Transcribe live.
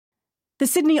The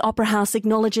Sydney Opera House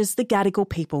acknowledges the Gadigal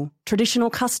people,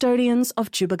 traditional custodians of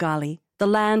Tjubagali, the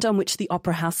land on which the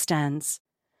Opera House stands.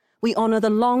 We honour the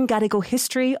long Gadigal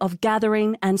history of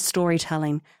gathering and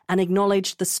storytelling and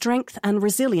acknowledge the strength and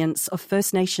resilience of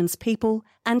First Nations people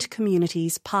and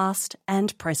communities past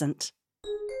and present.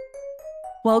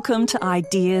 Welcome to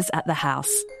Ideas at the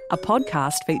House, a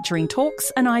podcast featuring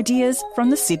talks and ideas from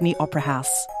the Sydney Opera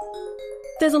House.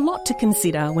 There's a lot to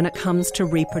consider when it comes to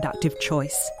reproductive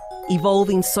choice.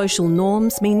 Evolving social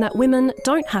norms mean that women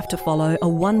don't have to follow a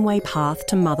one-way path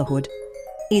to motherhood,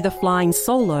 either flying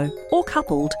solo or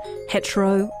coupled,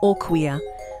 hetero or queer.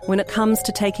 When it comes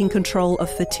to taking control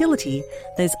of fertility,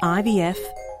 there's IVF,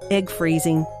 egg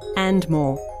freezing, and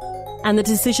more. And the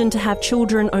decision to have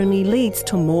children only leads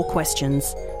to more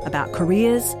questions about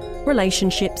careers,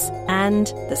 relationships, and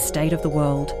the state of the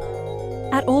world.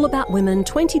 At All About Women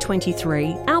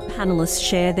 2023, our panellists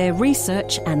share their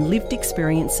research and lived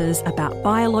experiences about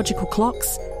biological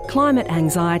clocks, climate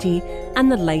anxiety, and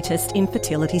the latest in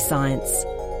fertility science.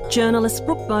 Journalists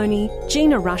Brooke Boney,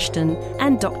 Gina Rushton,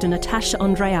 and Dr. Natasha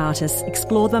Andreatis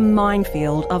explore the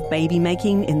minefield of baby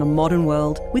making in the modern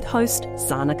world with host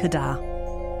Sana Kadar.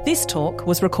 This talk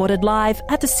was recorded live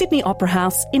at the Sydney Opera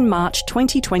House in March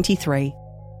 2023.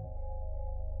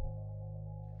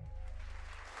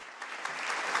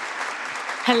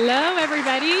 Hello,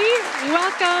 everybody.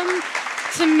 Welcome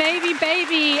to Maybe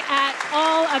Baby at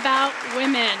All About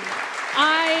Women.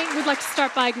 I would like to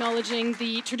start by acknowledging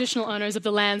the traditional owners of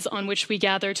the lands on which we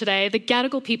gather today, the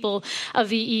Gadigal people of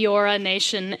the Eora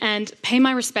Nation, and pay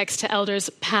my respects to elders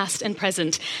past and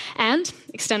present, and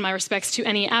extend my respects to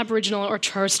any Aboriginal or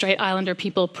Torres Strait Islander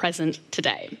people present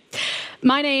today.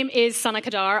 My name is Sana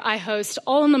Kadar. I host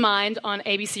All in the Mind on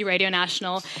ABC Radio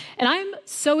National, and I'm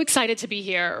so excited to be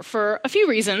here for a few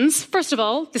reasons. First of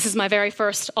all, this is my very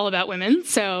first All About Women,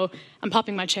 so I'm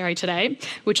popping my cherry today,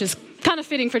 which is kind of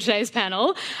fitting for today's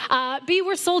panel. B,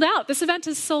 we're sold out. This event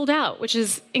is sold out, which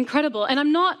is incredible. And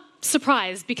I'm not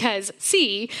surprised because,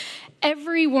 C,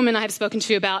 every woman I have spoken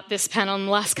to about this panel in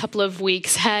the last couple of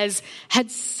weeks has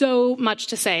had so much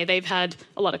to say. They've had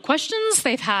a lot of questions,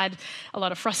 they've had a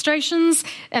lot of frustrations,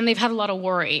 and they've had a lot of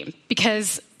worry.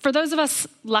 Because for those of us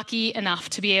lucky enough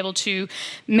to be able to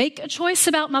make a choice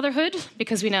about motherhood,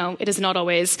 because we know it is not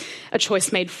always a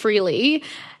choice made freely,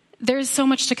 there's so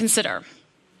much to consider.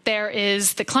 There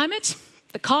is the climate,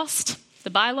 the cost, the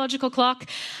biological clock.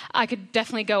 I could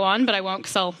definitely go on, but I won't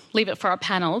because I'll leave it for our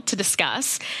panel to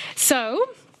discuss. So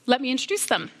let me introduce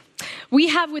them. We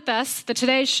have with us the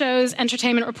Today Show's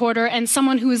entertainment reporter and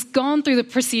someone who has gone through the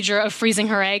procedure of freezing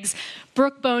her eggs,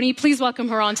 Brooke Boney. Please welcome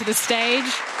her onto the stage.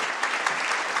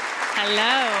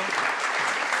 Hello.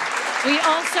 We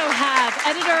also have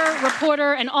editor,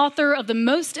 reporter, and author of The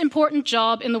Most Important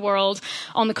Job in the World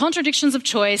on the Contradictions of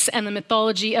Choice and the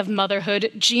Mythology of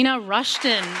Motherhood, Gina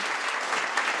Rushton.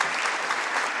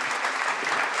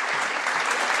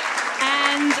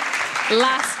 And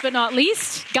last but not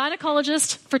least,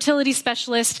 gynecologist, fertility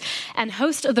specialist, and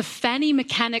host of the Fanny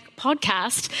Mechanic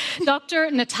podcast,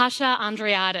 Dr. Natasha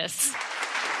Andreatis.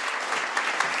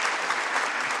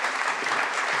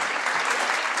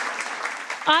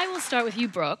 I will start with you,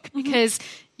 Brooke, because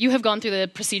you have gone through the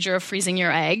procedure of freezing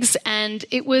your eggs, and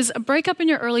it was a breakup in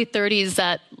your early 30s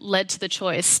that led to the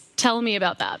choice. Tell me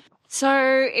about that.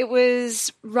 So it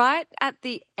was right at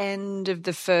the end of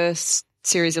the first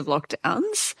series of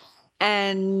lockdowns.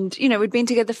 And, you know, we'd been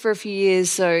together for a few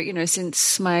years, so, you know,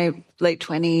 since my late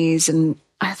 20s. And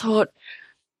I thought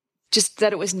just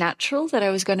that it was natural that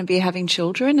I was going to be having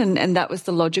children, and that was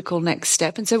the logical next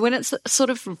step. And so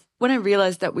when I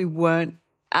realized that we weren't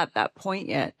at that point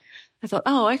yet, I thought,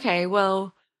 oh, okay,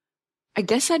 well, I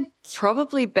guess I'd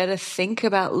probably better think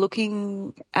about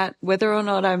looking at whether or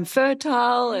not I'm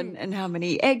fertile and how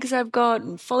many eggs I've got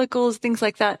and follicles, things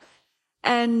like that.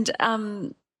 And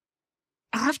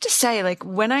I have to say, like,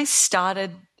 when I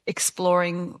started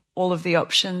exploring all of the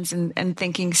options and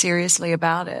thinking seriously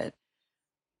about it,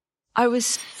 I was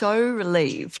so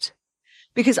relieved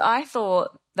because I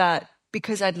thought that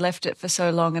because I'd left it for so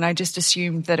long and I just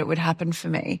assumed that it would happen for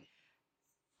me,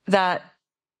 that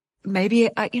maybe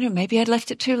I'd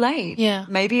left it too late. Yeah.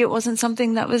 Maybe it wasn't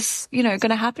something that was, going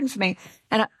to happen for me.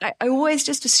 And I always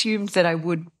just assumed that I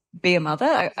would be a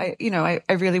mother.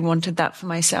 I really wanted that for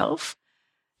myself.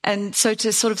 And so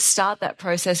to sort of start that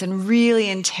process and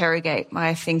really interrogate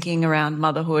my thinking around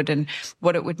motherhood and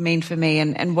what it would mean for me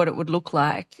and what it would look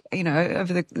like,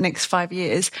 over the next 5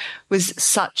 years was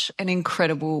such an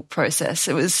incredible process.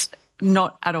 It was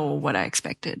not at all what I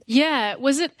expected. Yeah.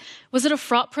 Was it a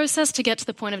fraught process to get to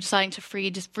the point of deciding to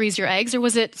freeze your eggs, or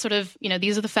was it sort of,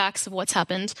 these are the facts of what's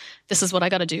happened. This is what I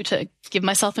got to do to give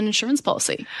myself an insurance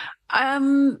policy?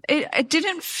 It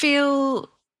didn't feel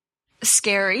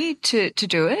scary to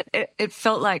do it. It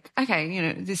felt like,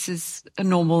 okay, this is a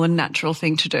normal and natural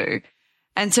thing to do.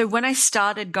 And so when I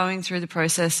started going through the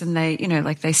process and they,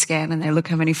 they scan and they look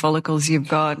how many follicles you've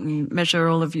got and measure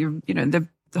all of your, the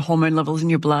hormone levels in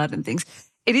your blood and things,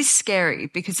 it is scary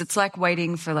because it's like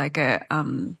waiting for like a, I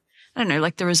don't know,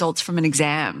 like the results from an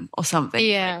exam or something.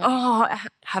 Yeah. Like, oh,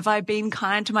 have I been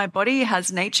kind to my body?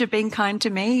 Has nature been kind to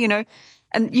me?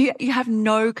 And you have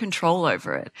no control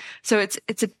over it. So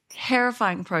it's a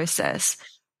terrifying process.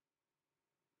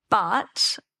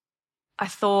 But I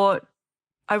thought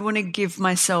I want to give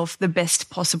myself the best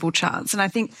possible chance. And I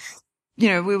think,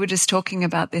 we were just talking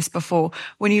about this before.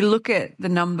 When you look at the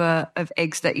number of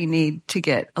eggs that you need to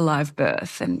get a live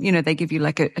birth, and, they give you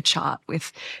like a chart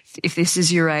with if this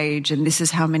is your age and this is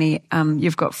how many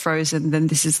you've got frozen, then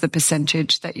this is the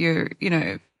percentage that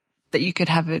that you could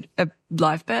have a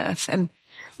live birth. And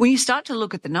when you start to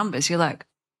look at the numbers, you're like,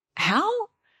 how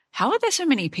are there so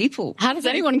many people? How does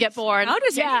anyone get born? How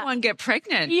does anyone get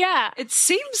pregnant? Yeah. It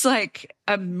seems like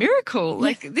a miracle.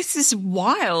 Like, this is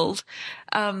wild.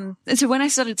 And so when I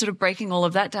started sort of breaking all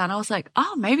of that down, I was like,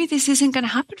 oh, maybe this isn't going to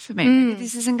happen for me. Maybe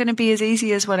this isn't going to be as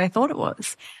easy as what I thought it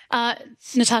was.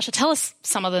 Natasha, tell us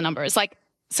some of the numbers.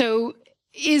 So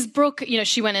is Brooke,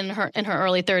 she went in her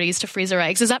early 30s to freeze her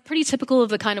eggs. Is that pretty typical of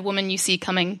the kind of woman you see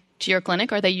coming to your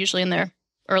clinic? Are they usually in their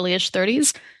early-ish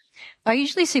 30s? I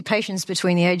usually see patients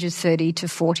between the ages 30 to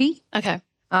 40. Okay.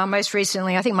 Most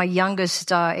recently, I think my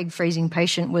youngest egg freezing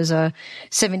patient was a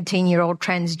 17-year-old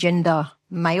transgender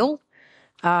male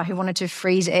who wanted to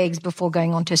freeze eggs before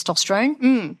going on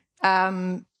testosterone.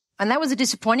 And that was a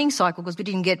disappointing cycle because we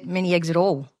didn't get many eggs at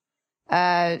all.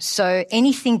 So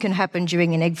anything can happen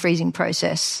during an egg freezing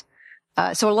process.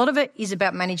 So a lot of it is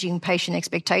about managing patient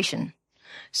expectation.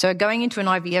 So going into an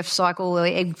IVF cycle or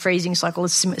egg freezing cycle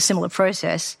is a similar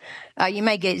process. You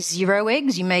may get 0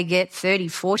 eggs, you may get 30,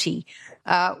 40.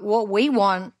 What we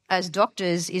want as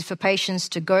doctors is for patients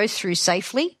to go through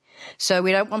safely. So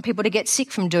we don't want people to get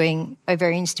sick from doing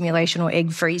ovarian stimulation or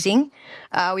egg freezing.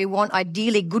 We want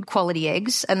ideally good quality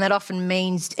eggs, and that often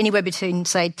means anywhere between,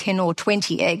 say, 10 or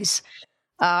 20 eggs.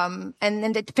 And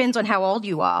then it depends on how old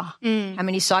you are, how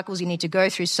many cycles you need to go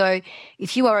through. So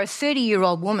if you are a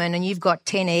 30-year-old woman and you've got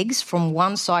 10 eggs from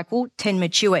one cycle, 10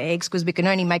 mature eggs, because we can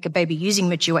only make a baby using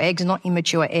mature eggs, not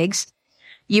immature eggs,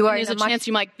 there's a chance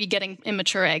you might be getting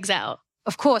immature eggs out.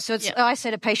 Of course. So I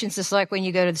say to patients, it's like when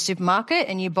you go to the supermarket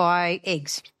and you buy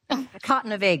eggs, a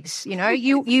carton of eggs,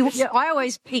 I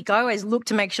always peek. I always look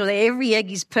to make sure that every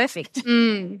egg is perfect,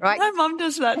 right? My mum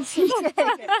does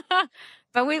that.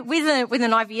 But with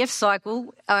an IVF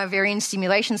cycle, ovarian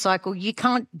stimulation cycle, you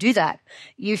can't do that.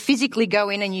 You physically go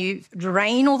in and you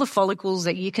drain all the follicles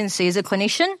that you can see as a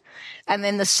clinician, and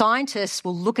then the scientists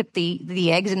will look at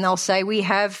the eggs and they'll say, we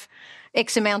have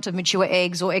X amount of mature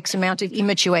eggs or X amount of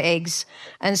immature eggs.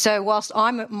 And so whilst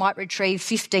I might retrieve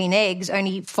 15 eggs,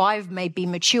 only 5 may be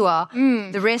mature,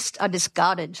 the rest are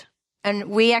discarded. And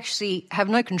we actually have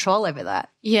no control over that.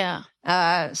 Yeah.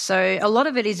 So a lot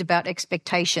of it is about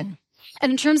expectation. And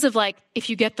in terms of if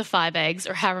you get the 5 eggs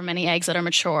or however many eggs that are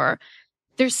mature,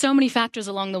 there's so many factors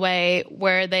along the way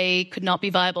where they could not be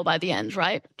viable by the end,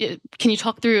 right? Can you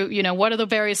talk through, what are the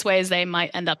various ways they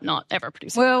might end up not ever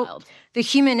producing a child? The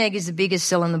human egg is the biggest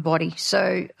cell in the body.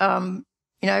 So,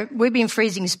 we've been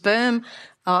freezing sperm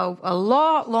a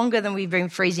lot longer than we've been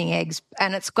freezing eggs,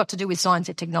 and it's got to do with science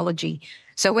and technology.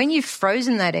 So when you've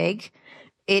frozen that egg,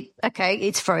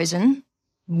 it's frozen.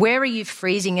 Where are you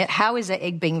freezing it? How is that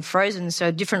egg being frozen?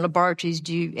 So different laboratories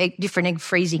do different egg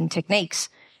freezing techniques.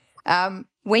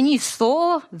 When you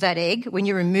thaw that egg, when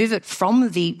you remove it from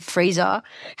the freezer,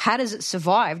 how does it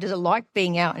survive? Does it like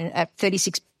being out at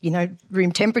 36,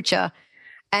 room temperature?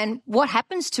 And what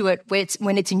happens to it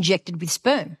when it's injected with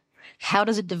sperm? How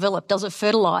does it develop? Does it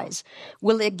fertilize?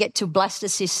 Will it get to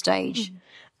blastocyst stage,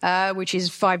 which is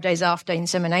 5 days after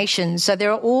insemination? So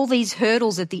there are all these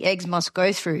hurdles that the eggs must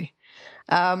go through.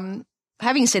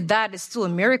 Having said that, it's still a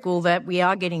miracle that we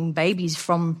are getting babies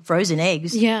from frozen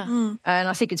eggs. Yeah. And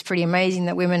I think it's pretty amazing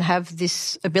that women have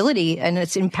this ability, and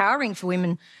it's empowering for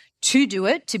women to do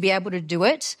it, to be able to do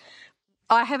it.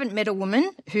 I haven't met a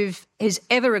woman who has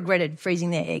ever regretted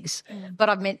freezing their eggs, but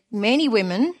I've met many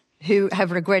women who have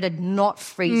regretted not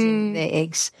freezing their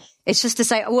eggs. It's just to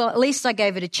say, well, at least I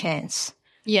gave it a chance.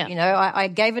 Yeah. I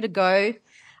gave it a go.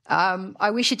 I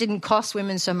wish it didn't cost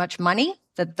women so much money,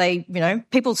 that they,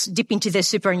 people dip into their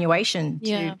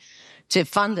superannuation to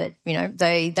fund it.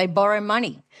 They borrow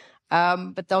money,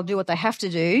 but they'll do what they have to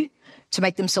do to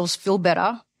make themselves feel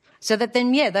better so that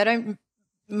then, they don't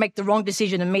make the wrong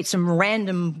decision and meet some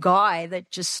random guy that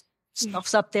just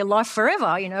stuffs up their life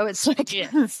forever. It's like,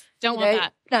 don't want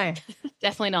that. No,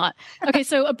 definitely not. Okay,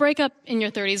 so a breakup in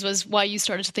your 30s was why you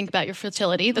started to think about your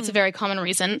fertility. That's a very common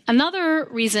reason. Another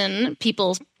reason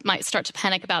people might start to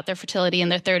panic about their fertility in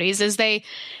their 30s is they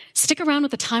stick around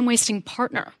with a time-wasting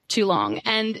partner too long.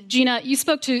 And Gina, you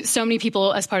spoke to so many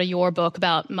people as part of your book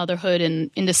about motherhood and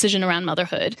indecision around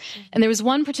motherhood. And there was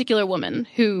one particular woman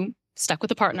who stuck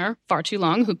with a partner far too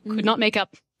long, who could not make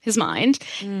up his mind.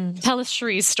 Tell us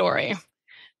Cherie's story.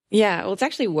 Yeah, well, it's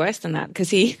actually worse than that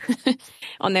because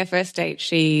on their first date,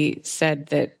 she said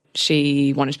that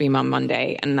she wanted to be mum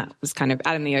Monday, and that was kind of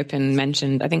out in the open,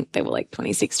 mentioned. I think they were like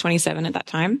 26, 27 at that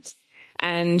time.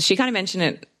 And she kind of mentioned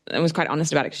it and was quite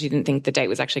honest about it because she didn't think the date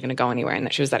was actually going to go anywhere and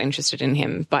that she was that interested in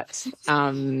him. But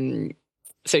so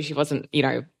she wasn't,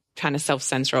 trying to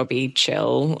self-censor or be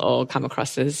chill or come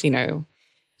across as,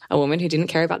 a woman who didn't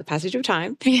care about the passage of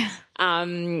time. Yeah.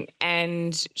 And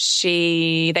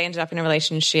they ended up in a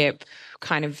relationship,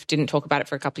 kind of didn't talk about it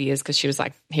for a couple of years because she was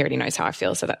like, he already knows how I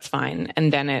feel, so that's fine.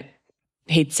 And then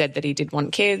he'd said that he did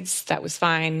want kids. That was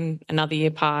fine. Another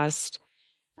year passed.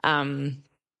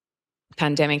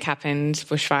 Pandemic happened,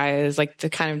 bushfires, like the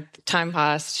kind of time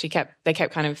passed. They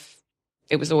kept kind of,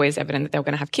 it was always evident that they were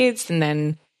going to have kids. And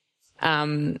then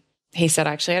he said,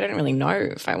 actually, I don't really know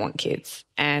if I want kids.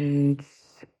 And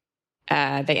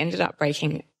they ended up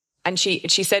breaking. And she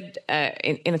said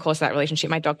in the course of that relationship,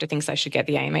 my doctor thinks I should get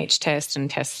the AMH test and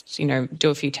do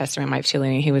a few tests around my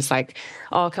fertility. And he was like,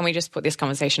 oh, can we just put this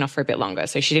conversation off for a bit longer?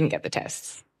 So she didn't get the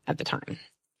tests at the time.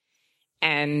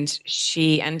 And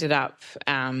she ended up,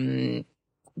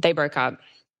 they broke up.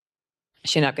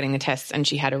 She ended up getting the tests and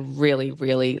she had a really,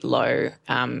 really low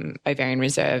ovarian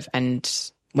reserve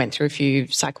and went through a few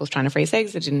cycles trying to freeze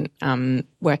eggs that didn't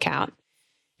work out.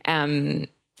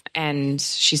 And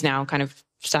she's now kind of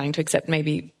starting to accept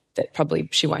maybe that probably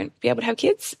she won't be able to have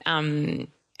kids, and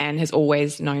has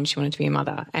always known she wanted to be a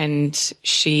mother. And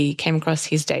she came across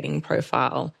his dating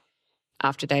profile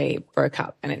after they broke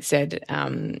up, and it said,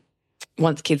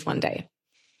 wants kids one day.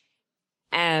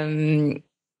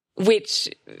 Which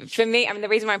for me, the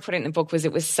reason why I put it in the book was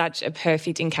it was such a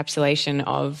perfect encapsulation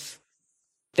of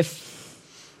the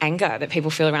anger that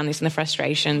people feel around this and the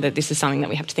frustration that this is something that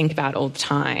we have to think about all the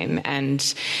time.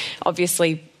 And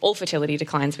obviously all fertility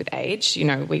declines with age.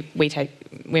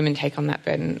 Women take on that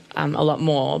burden a lot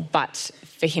more, but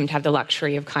for him to have the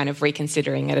luxury of kind of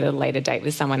reconsidering it at a later date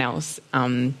with someone else,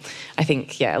 I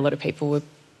think, a lot of people were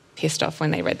pissed off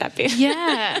when they read that bit.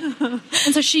 Yeah.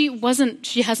 And so she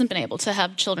hasn't been able to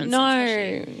have children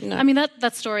since. No.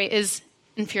 That story is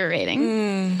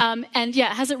infuriating. And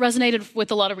has it resonated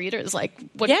with a lot of readers? Like,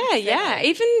 what? Yeah.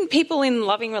 Even people in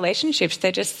loving relationships,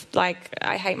 they're just like,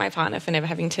 I hate my partner for never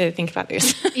having to think about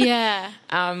this. Yeah.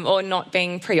 Or not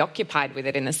being preoccupied with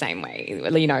it in the same way.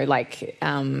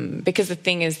 Because the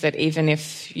thing is that even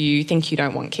if you think you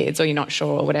don't want kids or you're not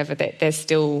sure or whatever, that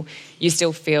you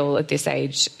still feel at this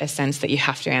age a sense that you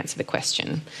have to answer the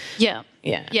question. Yeah.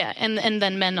 Yeah. Yeah. And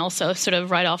then men also sort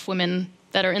of write off women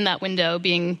that are in that window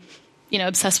being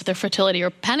obsessed with their fertility or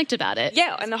panicked about it.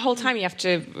 Yeah, and the whole time you have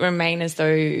to remain as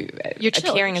though you're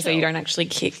appearing as though you don't actually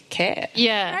care.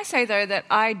 Yeah. Can I say, though, that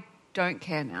I don't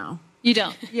care now? You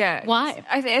don't? Yeah. Why?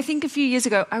 I think a few years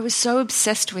ago I was so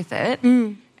obsessed with it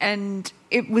and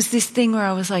it was this thing where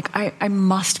I was like, I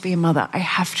must be a mother. I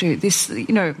have to. This,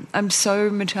 I'm so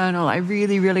maternal. I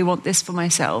really, really want this for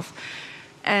myself.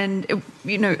 And,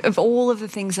 of all of the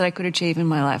things that I could achieve in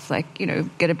my life, like,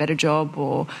 get a better job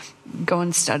or go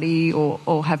and study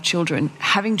or have children,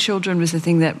 having children was the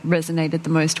thing that resonated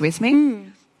the most with me.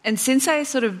 And since I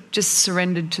sort of just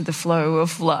surrendered to the flow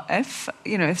of life,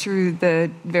 through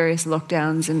the various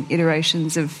lockdowns and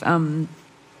iterations of,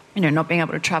 not being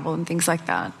able to travel and things like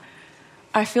that,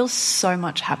 I feel so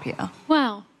much happier.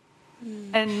 Wow.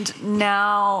 And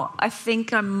now I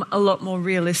think I'm a lot more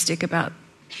realistic about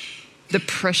the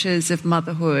pressures of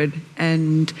motherhood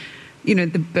and,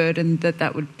 the burden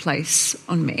that would place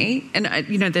on me. And,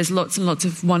 there's lots and lots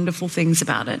of wonderful things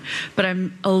about it, but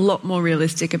I'm a lot more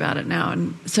realistic about it now.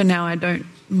 And so now I don't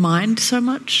mind so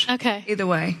much. Okay. Either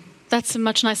way. That's a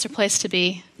much nicer place to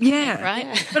be. Yeah. Right?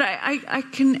 Yeah. But I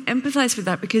can empathise with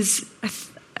that because,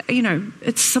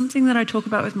 it's something that I talk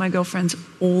about with my girlfriends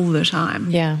all the time.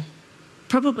 Yeah.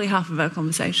 Probably half of our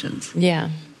conversations. Yeah.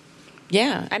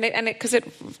 Yeah, and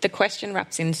the question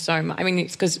wraps in so much. I mean,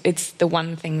 it's because it's the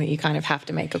one thing that you kind of have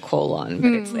to make a call on,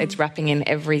 but it's wrapping in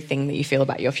everything that you feel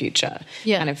about your future.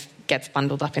 Yeah. Kind of gets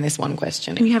bundled up in this one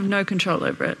question. And you have no control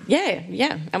over it.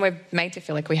 Yeah, and we're made to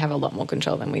feel like we have a lot more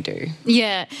control than we do.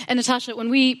 Yeah, and Natasha, when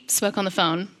we spoke on the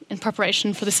phone in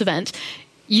preparation for this event,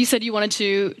 you said you wanted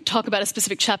to talk about a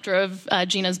specific chapter of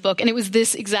Gina's book, and it was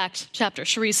this exact chapter,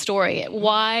 Cherie's story.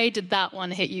 Why did that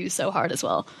one hit you so hard as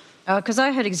well? Because I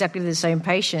had exactly the same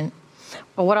patient.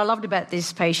 But what I loved about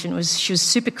this patient was she was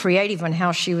super creative on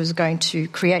how she was going to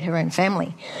create her own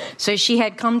family. So she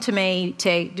had come to me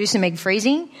to do some egg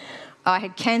freezing. I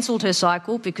had cancelled her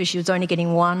cycle because she was only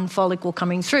getting one follicle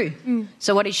coming through.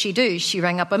 So what did she do? She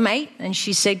rang up a mate and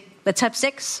she said, let's have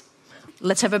sex.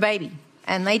 Let's have a baby.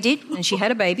 And they did, and she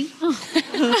had a baby.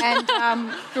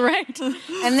 And, Great. And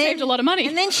then, saved a lot of money.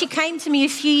 And then she came to me a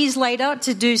few years later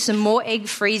to do some more egg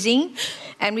freezing,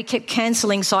 and we kept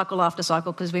cancelling cycle after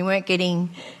cycle because we weren't getting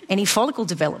any follicle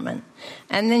development.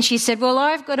 And then she said, well,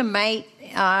 I've got a mate.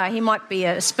 He might be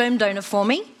a sperm donor for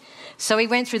me. So we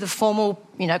went through the formal,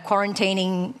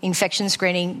 quarantining, infection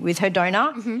screening with her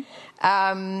donor.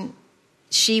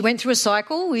 She went through a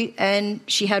cycle, and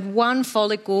she had one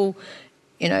follicle.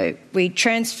 We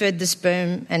transferred the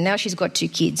sperm, and now she's got 2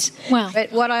 kids. Wow.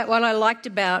 But what I liked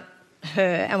about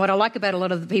her, and what I like about a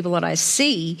lot of the people that I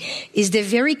see, is they're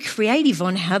very creative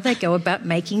on how they go about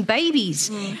making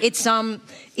babies. It's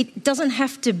it doesn't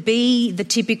have to be the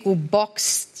typical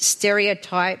box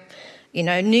stereotype,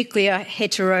 nuclear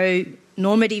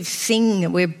heteronormative thing that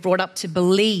we're brought up to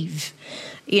believe.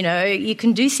 You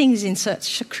can do things in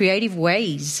such creative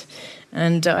ways.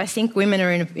 And I think women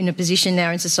are in a position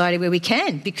now in society where we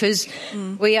can, because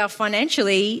we are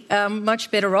financially much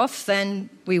better off than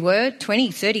we were 20,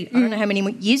 30, I don't know how many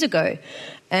years ago.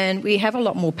 And we have a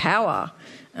lot more power.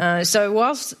 So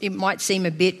whilst it might seem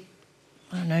a bit,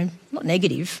 not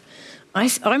negative,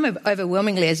 I'm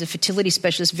overwhelmingly, as a fertility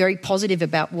specialist, very positive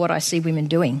about what I see women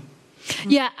doing.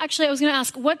 Yeah, actually, I was going to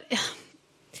ask,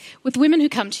 with women who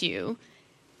come to you,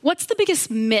 what's the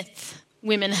biggest myth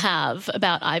women have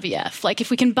about IVF? Like, if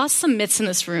we can bust some myths in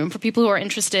this room for people who are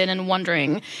interested and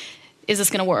wondering, is this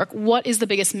going to work? What is the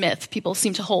biggest myth people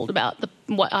seem to hold about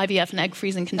what IVF and egg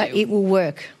freezing can do? It will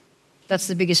work. That's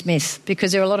the biggest myth,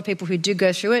 because there are a lot of people who do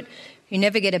go through it who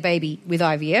never get a baby with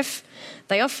IVF.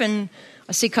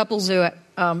 I see couples who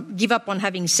give up on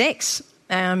having sex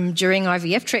during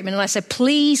IVF treatment, and I say,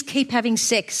 please keep having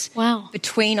sex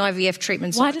between IVF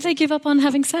treatments. Why do they give up on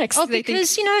having sex? Oh,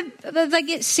 because, they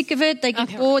get sick of it, they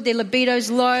get bored, their libido's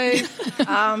low.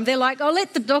 They're like,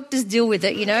 let the doctors deal with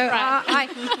it, Right.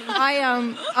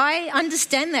 I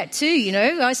understand that too,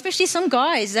 especially some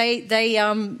guys,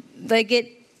 they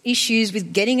get issues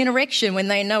with getting an erection when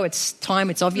they know it's time,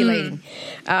 it's ovulating.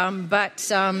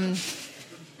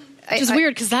 Which is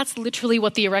weird, because that's literally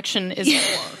what the erection is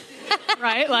for.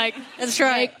 Right? Like, that's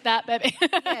right. Make that baby.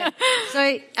 Yeah.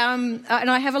 So, and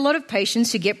I have a lot of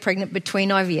patients who get pregnant between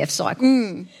IVF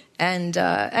cycles. And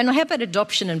I have about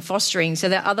adoption and fostering, so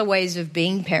there are other ways of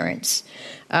being parents.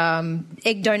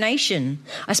 Egg donation.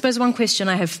 I suppose one question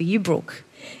I have for you, Brooke,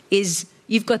 is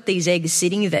you've got these eggs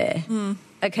sitting there.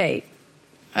 Okay,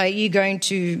 are you going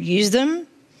to use them?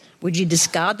 Would you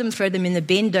discard them, throw them in the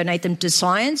bin, donate them to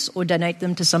science, or donate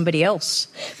them to somebody else?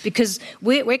 Because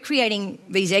we're creating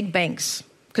these egg banks,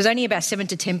 because only about 7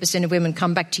 to 10% of women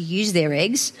come back to use their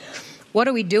eggs. What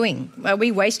are we doing? Are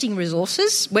we wasting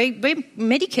resources? We're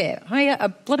Medicare.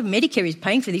 A lot of Medicare is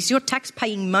paying for this. Your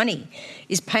tax-paying money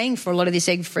is paying for a lot of this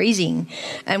egg freezing,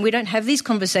 and we don't have these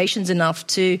conversations enough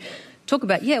to talk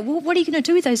about, what are you going to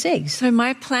do with those eggs? So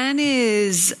my plan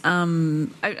is,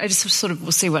 I just sort of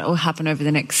will see what will happen over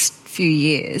the next few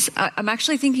years. I'm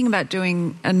actually thinking about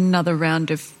doing another round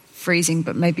of freezing,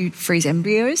 but maybe freeze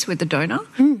embryos with the donor,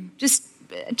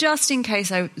 just in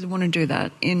case I want to do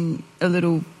that in a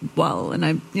little while, and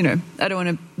I don't want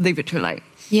to leave it too late.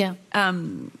 Yeah.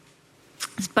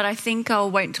 But I think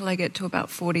I'll wait until I get to about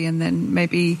 40 and then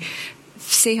maybe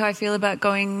see how I feel about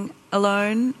going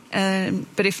alone.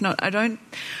 But if not,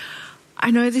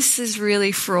 I know this is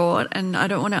really fraught and I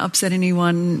don't want to upset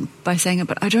anyone by saying it,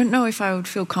 but I don't know if I would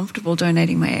feel comfortable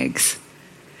donating my eggs,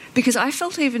 because I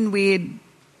felt even weird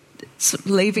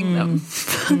leaving them.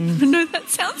 No, that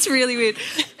sounds really weird.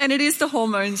 And it is the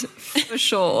hormones for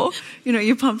sure.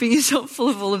 You're pumping yourself full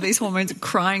of all of these hormones and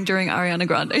crying during Ariana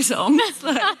Grande songs.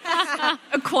 Like,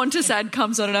 a Qantas ad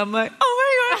comes on and I'm like, oh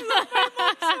my God, I love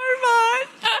my mom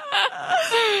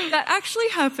so much. That actually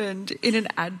happened in an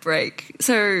ad break.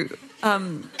 So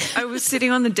I was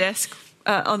sitting on the desk,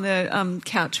 on the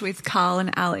couch with Carl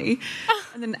and Ali,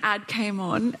 and then an ad came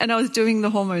on, and I was doing the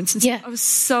hormones, and I was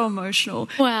so emotional.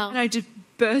 Wow. And I just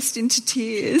burst into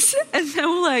tears, and they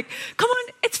were like, "Come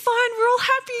on, it's fine. We're all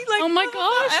happy." Like, oh my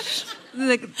gosh.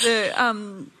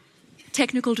 The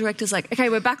technical director's like, "Okay,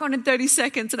 we're back on in 30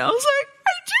 seconds," and I was like,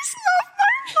 "I just love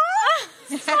my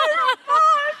mom so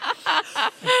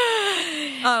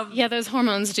much." Yeah, those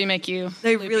hormones do make you.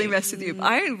 They really mess with you.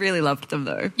 I really loved them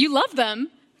though. You love them?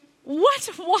 What?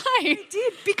 Why? I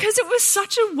did, because it was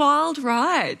such a wild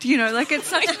ride. You know, like it's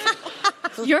such.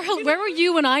 Where were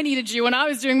you when I needed you when I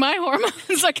was doing my hormones?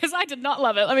 Because I did not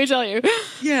love it, let me tell you.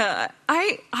 Yeah,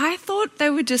 I thought they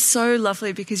were just so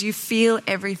lovely because you feel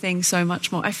everything so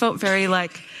much more. I felt very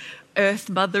like earth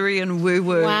mothery and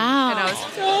woo-woo. Wow. And I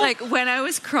was like, when I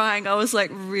was crying, I was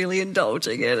like really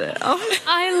indulging in it.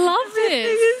 I love it.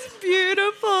 It's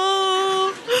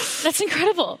beautiful. That's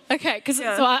incredible. Okay, because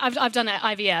so I've done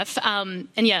IVF, and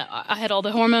I had all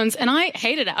the hormones, and I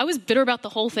hated it. I was bitter about the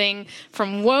whole thing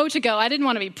from woe to go. I didn't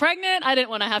want to be pregnant. I didn't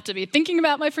want to have to be thinking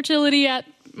about my fertility at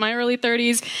my early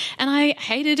 30s, and I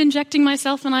hated injecting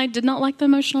myself, and I did not like the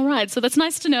emotional ride. So that's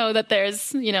nice to know that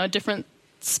there's, a different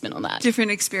spin on that. Different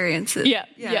experiences. Yeah.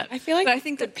 I feel like, but I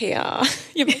think the PR,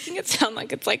 you're making it sound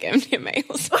like it's like MDMA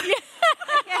or something.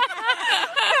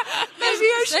 Maybe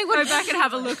I should go back and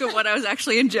have a look at what I was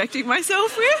actually injecting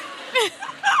myself with.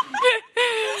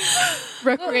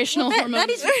 Recreational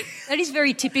hormones. That is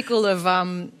very typical of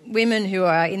women who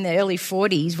are in their early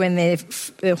 40s when their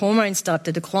hormones start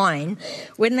to decline.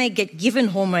 When they get given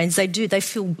hormones, they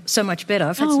feel so much better.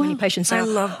 I've had so many patients say, I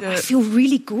loved it. I feel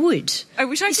really good. I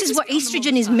wish This is what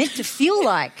estrogen is meant to feel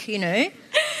like,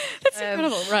 That's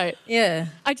incredible, right? Yeah.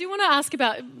 I do want to ask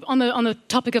about, on the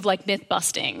topic of like myth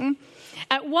busting,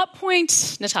 at what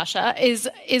point, Natasha, is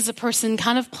a person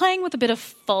kind of playing with a bit of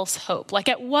false hope? Like,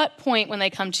 at what point when they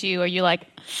come to you are you like,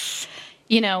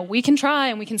 we can try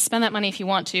and we can spend that money if you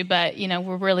want to, but,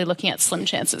 we're really looking at slim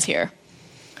chances here?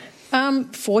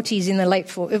 40s, in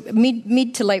the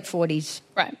mid to late 40s.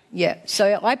 Right. Yeah.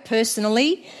 So I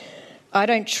personally, I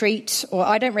don't treat or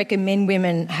I don't recommend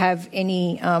women have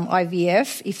any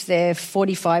IVF if they're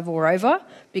 45 or over,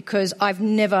 because I've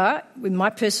never, with my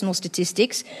personal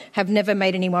statistics, have never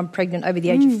made anyone pregnant over the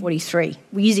age of 43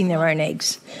 using their own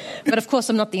eggs. But of course,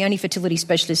 I'm not the only fertility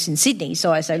specialist in Sydney,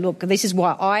 so I say, look, this is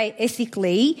why I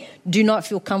ethically do not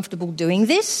feel comfortable doing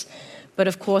this. But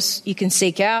of course, you can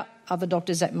seek out other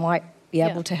doctors that might be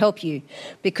able to help you,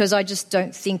 because I just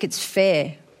don't think it's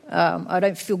fair. I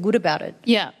don't feel good about it.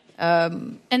 Yeah.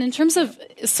 And in terms of,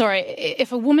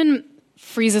 if a woman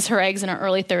freezes her eggs in her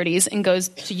early 30s and goes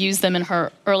to use them in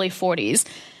her early 40s,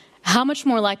 how much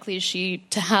more likely is she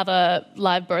to have a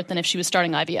live birth than if she was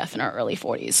starting IVF in her early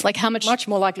 40s? Like, how much? Much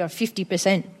more likely,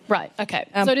 50%. Right, okay.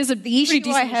 So it is the issue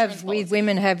I have with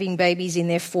women having babies in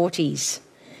their 40s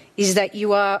is that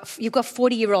you've got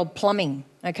 40-year-old plumbing,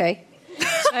 okay?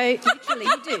 So literally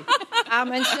you do.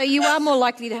 And so you are more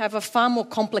likely to have a far more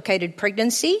complicated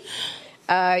pregnancy.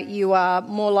 You are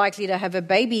more likely to have a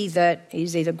baby that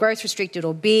is either growth restricted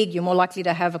or big. You're more likely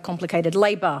to have a complicated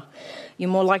labour. You're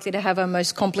more likely to have a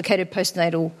most complicated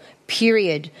postnatal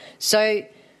period. So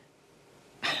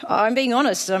I'm being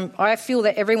honest. I feel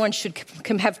that everyone should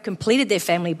have completed their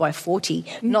family by 40,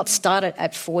 not start it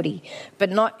at 40.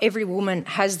 But not every woman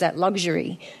has that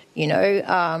luxury,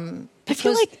 I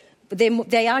feel like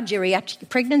they are geriatric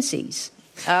pregnancies.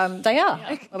 They are.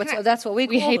 That's what we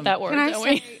call hate them. that word, don't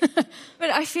we?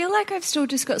 But I feel like I've still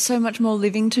just got so much more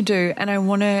living to do, and I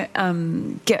want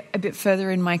to get a bit further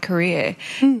in my career.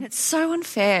 It's so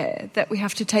unfair that we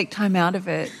have to take time out of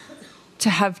it to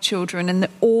have children, and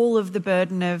all of the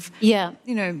burden of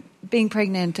being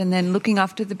pregnant and then looking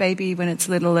after the baby when it's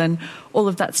little and all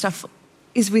of that stuff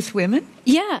is with women.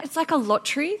 Yeah. It's like a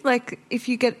lottery. Like, if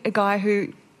you get a guy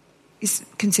who is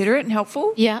considerate and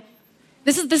helpful. Yeah.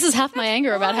 This is half my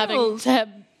anger about having to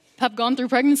have gone through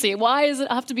pregnancy. Why does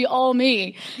it have to be all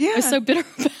me? Yeah. I'm so bitter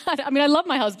about it. I mean, I love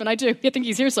my husband. I do. I think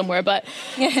he's here somewhere. But,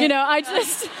 I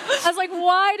was like,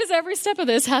 why does every step of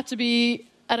this have to be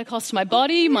at a cost to my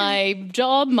body, my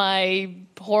job, my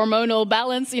hormonal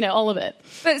balance, all of it?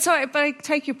 But I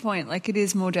take your point. Like, it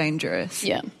is more dangerous.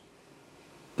 Yeah.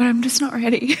 But I'm just not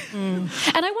ready. And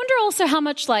I wonder also how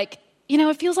much,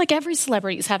 it feels like every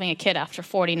celebrity is having a kid after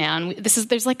 40 now, and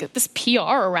there's like this PR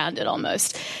around it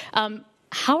almost.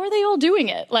 How are they all doing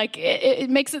it? Like, it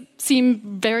makes it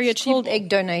seem very achievable. It's called egg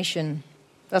donation.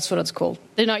 That's what it's called.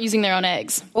 They're not using their own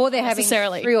eggs. Or they're having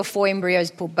 3 or 4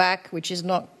 embryos pulled back, which is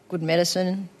not good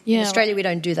medicine. Yeah, in Australia, we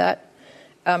don't do that.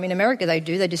 In America, they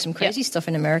do. They do some crazy stuff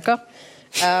in America.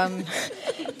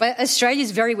 But Australia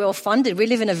is very well funded. We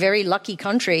live in a very lucky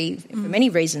country for many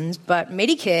reasons, but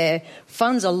Medicare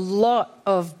funds a lot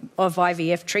of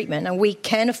IVF treatment, and we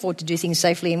can afford to do things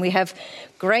safely, and we have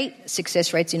great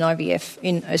success rates in IVF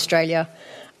in Australia,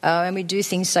 and we do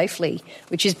things safely,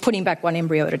 which is putting back one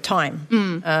embryo at a time.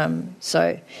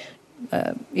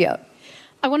 Yeah.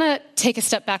 I want to take a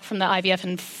step back from the IVF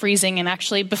and freezing, and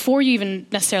actually, before you even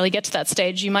necessarily get to that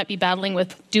stage, you might be battling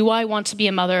with, do I want to be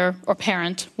a mother or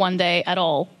parent one day at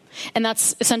all? And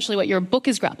that's essentially what your book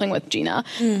is grappling with, Gina,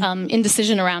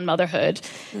 indecision around motherhood.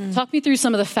 Talk me through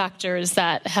some of the factors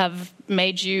that have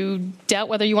made you doubt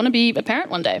whether you want to be a parent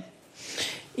one day.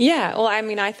 Yeah, well, I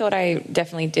mean, I thought I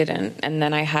definitely didn't. And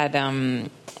then I had, I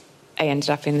ended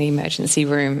up in the emergency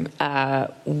room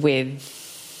with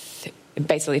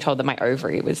basically told that my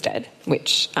ovary was dead,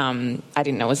 which I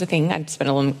didn't know was a thing. I'd spent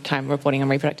a long time reporting on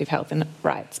reproductive health and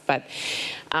rights, but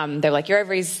they were like, your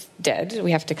ovary's dead,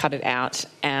 we have to cut it out,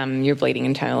 you're bleeding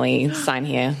internally, sign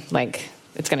here, like,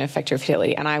 it's going to affect your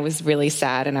fertility. And I was really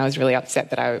sad, and I was really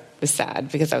upset that I was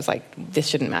sad, because I was like, this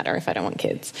shouldn't matter if I don't want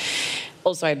kids.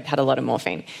 Also, I'd had a lot of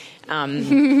morphine.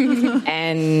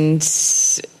 And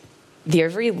the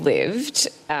ovary lived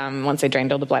once they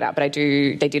drained all the blood out, but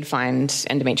they did find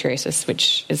endometriosis,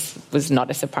 which was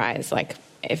not a surprise. Like,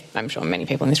 I'm sure many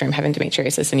people in this room have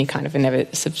endometriosis, and you kind of are never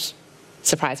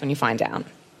surprised when you find out.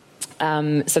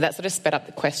 So that sort of sped up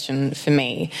the question for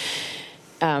me,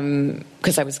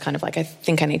 because I was kind of like, I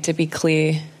think I need to be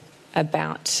clear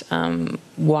about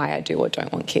why I do or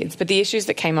don't want kids. But the issues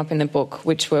that came up in the book,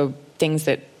 which were things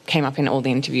that came up in all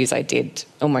the interviews I did,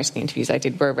 or most of the interviews I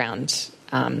did, were around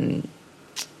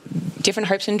different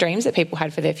hopes and dreams that people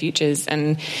had for their futures,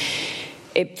 and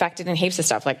it factored in heaps of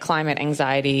stuff like climate,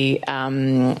 anxiety,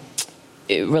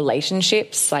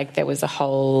 relationships. Like, there was a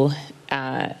whole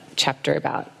chapter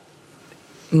about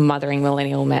mothering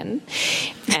millennial men,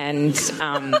 and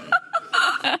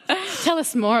tell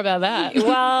us more about that.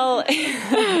 Well,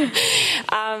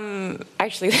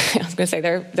 actually, I was going to say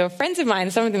there were friends of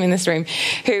mine, some of them in this room,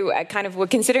 who kind of were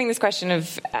considering this question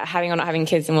of having or not having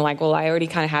kids, and were like, well, I already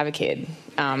kind of have a kid.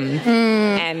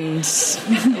 And,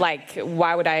 like,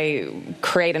 why would I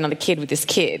create another kid with this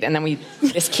kid? And then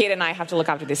this kid and I have to look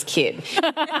after this kid.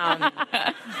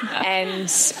 And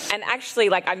actually,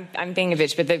 like, I'm being a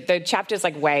bitch, but the chapter's,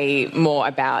 like, way more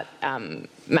about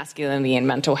masculinity and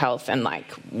mental health, and, like,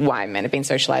 why men have been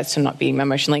socialised to not be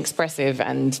emotionally expressive,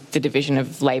 and the division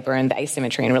of labour and the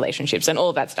asymmetry in relationships and all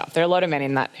of that stuff. There are a lot of men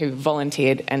in that who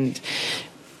volunteered and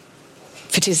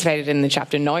participated in the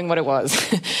chapter knowing what it was.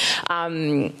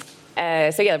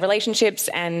 Relationships,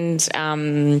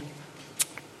 and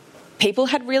people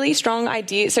had really strong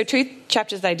ideas. So 2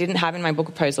 chapters that I didn't have in my book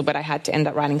proposal, but I had to end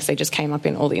up writing because they just came up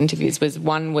in all the interviews,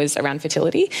 one was around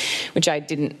fertility, which I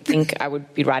didn't think I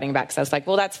would be writing about, because I was like,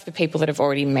 well, that's for people that have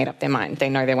already made up their mind. They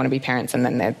know they want to be parents, and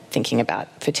then they're thinking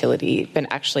about fertility. But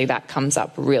actually that comes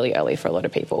up really early for a lot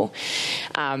of people.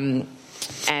 And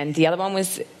the other one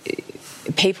was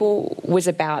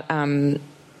about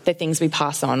the things we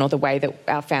pass on, or the way that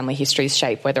our family histories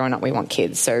shape whether or not we want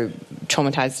kids. So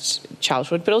traumatised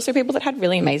childhood, but also people that had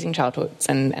really amazing childhoods,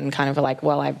 and kind of are like,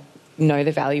 well, I know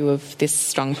the value of this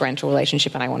strong parental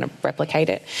relationship and I want to replicate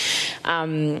it.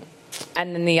 And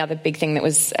then the other big thing that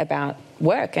was about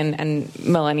work and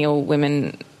millennial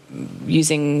women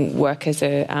using work as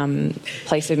a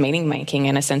place of meaning making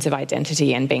and a sense of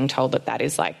identity, and being told that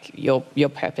is like your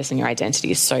purpose and your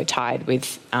identity is so tied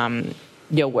with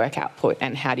your work output,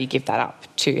 and how do you give that up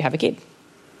to have a kid?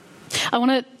 I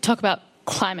want to talk about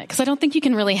climate, because I don't think you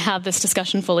can really have this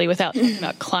discussion fully without talking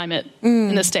about climate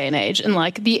in this day and age, and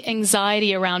like the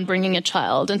anxiety around bringing a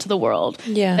child into the world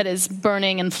that is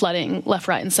burning and flooding left,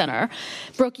 right, and center.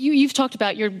 Brooke, you've talked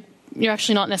about you're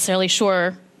actually not necessarily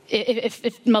sure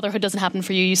if motherhood doesn't happen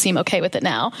for you. You seem okay with it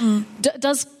now.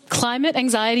 Does climate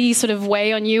anxiety sort of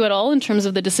weigh on you at all in terms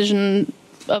of the decision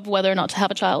of whether or not to have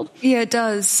a child? Yeah, it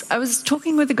does. I was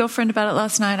talking with a girlfriend about it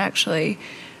last night, actually.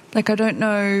 Like, I don't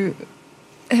know.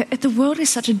 The world is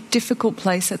such a difficult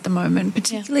place at the moment,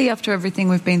 particularly after everything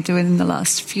we've been through in the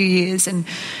last few years, and,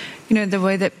 you know, the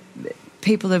way that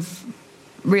people have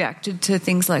reacted to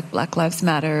things like Black Lives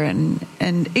Matter, and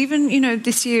even, you know,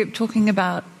 this year talking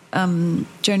about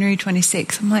January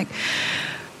 26th, I'm like,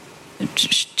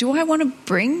 do I want to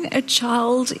bring a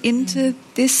child into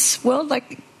this world?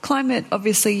 Like, climate,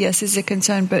 obviously, yes, is a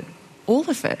concern, but all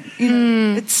of it, you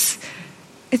know,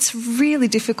 it's really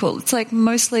difficult. It's like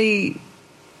mostly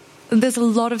there's a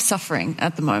lot of suffering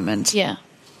at the moment. Yeah.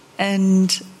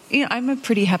 And, you know, I'm a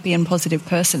pretty happy and positive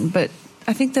person, but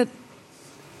I think that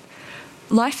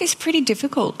life is pretty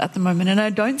difficult at the moment, and I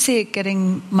don't see it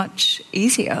getting much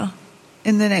easier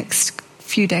in the next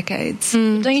few decades.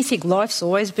 Don't you think life's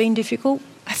always been difficult?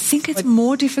 I think it's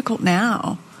more difficult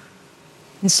now.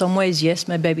 In some ways, yes.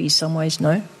 Maybe in some ways,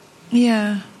 no.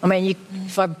 Yeah. I mean,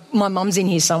 my mum's in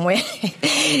here somewhere.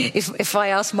 if I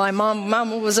ask my mum,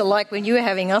 what was it like when you were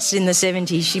having us in the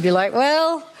 70s? She'd be like,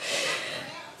 well...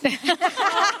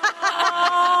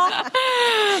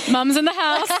 Mum's in the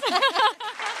house.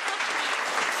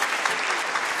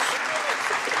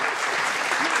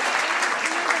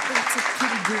 It's a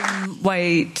pretty grim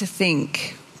way to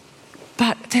think.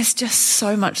 But there's just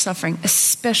so much suffering,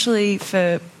 especially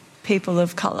for people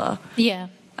of colour. Yeah.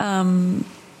 And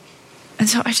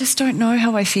so I just don't know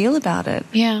how I feel about it.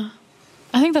 Yeah.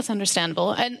 I think that's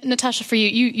understandable. And Natasha, for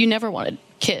you never wanted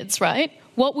kids, right?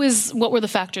 What were the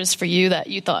factors for you that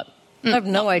you thought? I have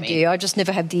no idea. I just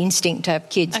never had the instinct to have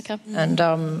kids. Okay.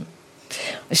 And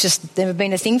it's just never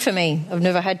been a thing for me. I've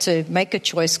never had to make a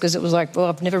choice because it was like, well,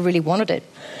 I've never really wanted it.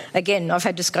 Again, I've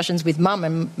had discussions with Mum,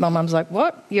 and my mum's like,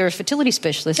 what? You're a fertility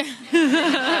specialist.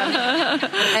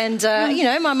 And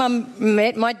my mum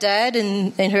met my dad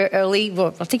in her early,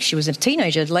 I think she was a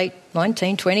teenager, late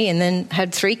 19, 20, and then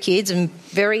had 3 kids and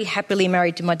very happily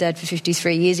married to my dad for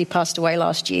 53 years. He passed away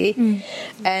last year.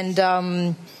 And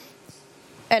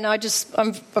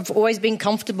I've always been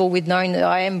comfortable with knowing that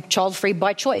I am child-free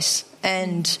by choice.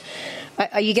 And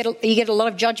you get a lot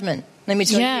of judgment. Let me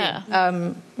tell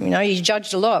you. You're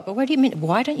judged a lot. But what do you mean?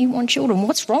 Why don't you want children?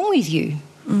 What's wrong with you?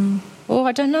 Well,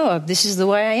 I don't know. This is the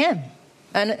way I am.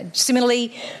 And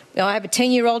similarly, I have a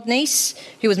 10-year-old niece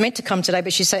who was meant to come today,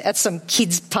 but she's at some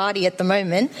kids' party at the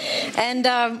moment.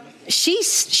 And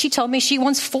she told me she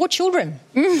wants 4 children.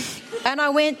 And I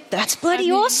went, that's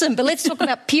bloody awesome. But let's talk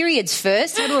about periods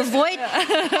first. How to avoid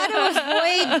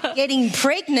getting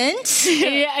pregnant.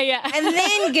 Yeah. And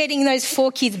then getting those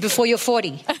 4 kids before you're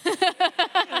 40.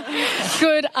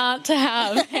 Good aunt to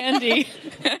have, handy.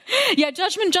 Yeah,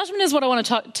 judgment is what I want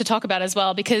to talk about as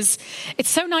well, because it's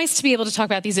so nice to be able to talk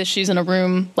about these issues in a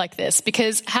room like this,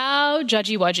 because how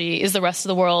judgy-wudgy is the rest of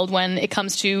the world when it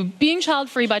comes to being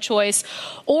child-free by choice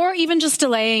or even just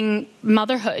delaying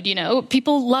motherhood,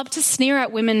 People love to sneer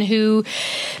at women who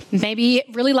maybe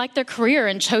really liked their career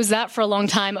and chose that for a long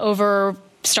time over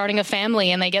starting a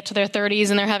family, and they get to their 30s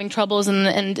and they're having troubles,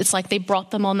 and it's like they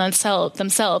brought them on themselves,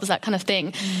 that kind of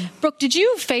thing. Brooke, did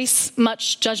you face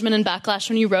much judgment and backlash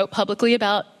when you wrote publicly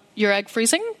about your egg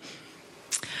freezing?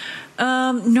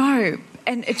 No.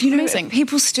 And, Amazing.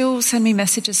 People still send me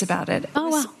messages about it. Oh,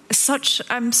 wow.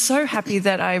 I'm so happy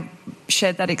that I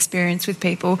shared that experience with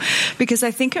people, because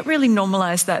I think it really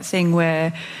normalised that thing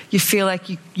where you feel like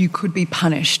you could be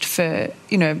punished for,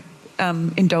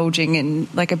 indulging in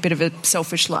like a bit of a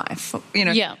selfish life,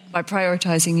 by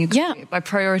prioritising your career, by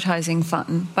prioritising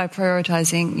fun, by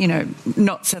prioritising,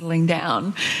 not settling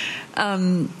down.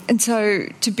 And so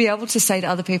to be able to say to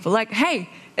other people, like, hey,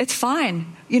 it's fine,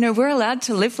 we're allowed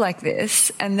to live like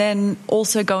this, and then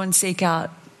also go and seek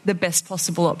out the best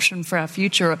possible option for our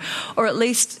future, or at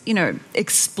least,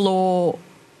 explore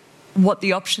what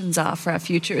the options are for our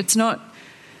future. It's not...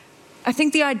 I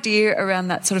think the idea around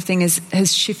that sort of thing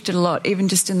has shifted a lot, even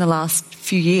just in the last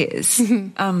few years.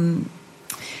 I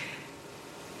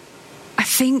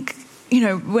think,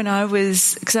 when I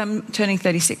was... Because I'm turning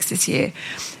 36 this year.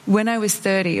 When I was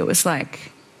 30, it was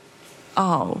like,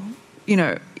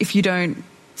 if you don't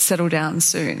settle down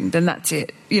soon, then that's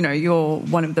it. You're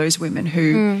one of those women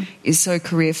who is so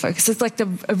career focused. It's like a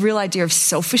real idea of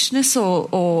selfishness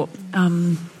or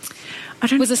I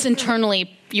don't know. Was this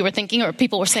internally you were thinking, or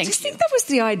people were saying? I just think that was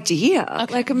the idea.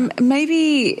 Okay. Like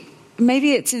maybe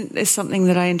it's something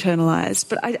that I internalized,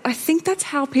 but I think that's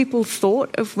how people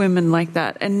thought of women like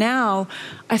that. And now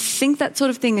I think that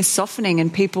sort of thing is softening,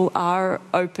 and people are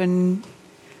open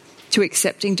to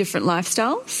accepting different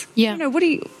lifestyles. Yeah. What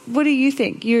do you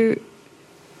think? Do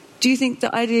you think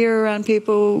the idea around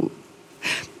people...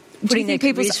 Do you think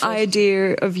people's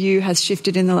idea of you has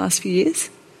shifted in the last few years?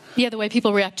 Yeah, the way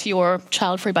people react to your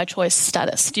child-free by choice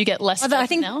status. Do you get less I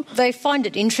think now? They find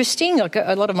it interesting. Like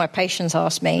a lot of my patients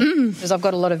ask me, because I've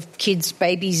got a lot of kids,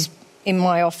 babies in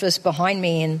my office behind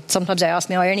me, and sometimes they ask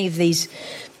me, are any of these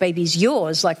babies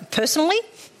yours? Like, personally?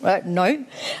 No.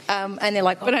 And they're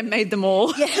like... But I made them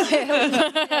all. And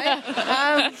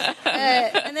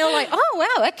they're like,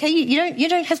 oh, wow, okay, you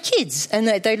don't have kids. And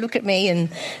they look at me and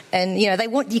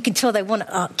you can tell they want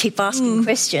to keep asking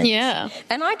questions. Yeah.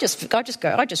 And I just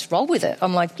roll with it.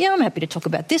 I'm like, yeah, I'm happy to talk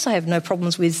about this. I have no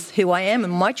problems with who I am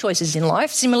and my choices in life.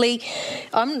 Similarly,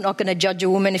 I'm not going to judge a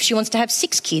woman if she wants to have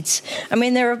 6 kids. I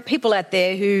mean, there are people out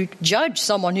there who judge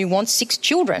someone who wants 6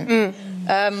 children.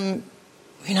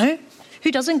 you know,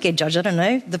 who doesn't get judged? I don't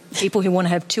know. The people who want to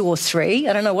have 2 or 3.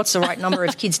 I don't know what's the right number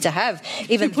of kids to have.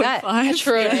 Even that.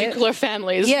 Nuclear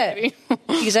families. Yeah, maybe.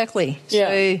 Exactly.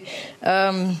 Yeah.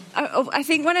 So, I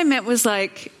think what I meant was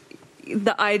like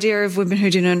the idea of women who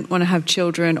didn't want to have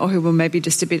children or who were maybe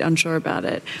just a bit unsure about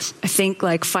it. I think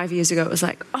like 5 years ago it was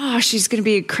like, oh, she's going to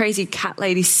be a crazy cat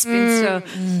lady spinster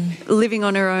living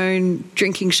on her own,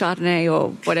 drinking Chardonnay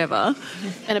or whatever.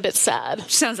 And a bit sad.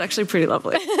 Sounds actually pretty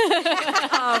lovely.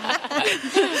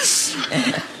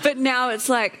 But now it's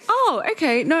like, oh,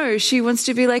 okay, no, she wants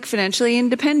to be like financially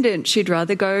independent. She'd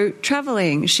rather go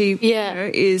traveling. She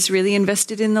is really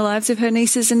invested in the lives of her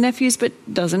nieces and nephews, but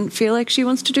doesn't feel like she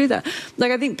wants to do that.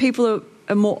 Like, I think people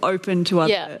are more open to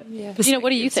other what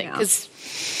do you think?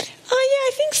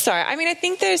 I think so. I mean, I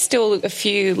think there's still a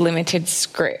few limited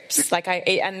scripts. Like,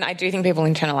 I do think people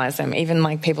internalize them. Even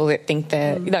like people that think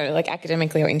they're, like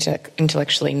academically or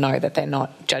intellectually know that they're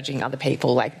not judging other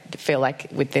people. Like, feel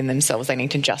like within themselves they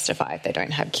need to justify if they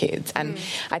don't have kids. And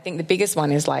I think the biggest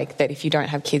one is like that if you don't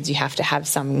have kids, you have to have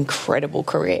some incredible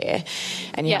career,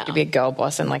 and you have to be a girl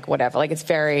boss and like whatever. Like, it's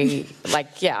very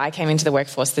like I came into the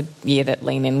workforce the year that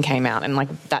Lean In came out, and like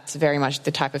that's very much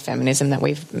the type of feminism that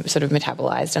we've sort of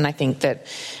metabolized. And I think that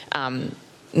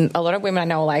a lot of women I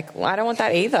know are like, well, I don't want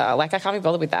that either. Like, I can't be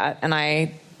bothered with that. And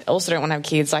I also don't want to have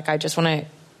kids. Like, I just want to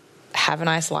have a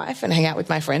nice life and hang out with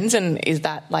my friends. And is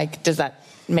that like, does that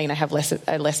mean I have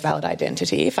a less valid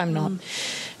identity if I'm not,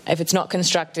 if it's not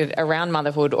constructed around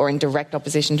motherhood or in direct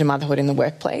opposition to motherhood in the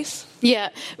workplace? Yeah.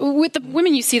 With the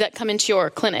women you see that come into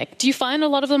your clinic, do you find a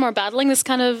lot of them are battling this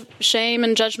kind of shame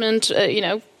and judgment,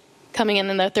 coming in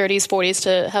their 30s, 40s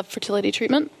to have fertility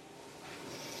treatment?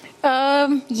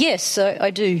 Yes,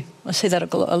 I do. I see that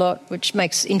a lot, which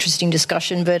makes interesting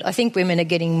discussion. But I think women are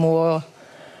getting more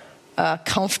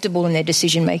comfortable in their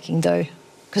decision making, though,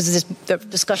 because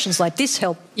discussions like this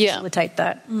help facilitate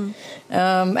that. And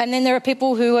then there are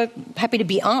people who are happy to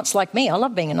be aunts, like me. I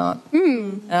love being an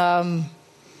aunt.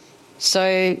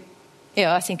 So,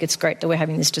 I think it's great that we're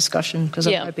having this discussion, because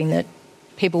I'm hoping that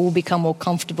people will become more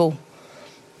comfortable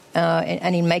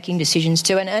and in making decisions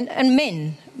too, and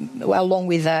men along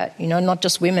with that, not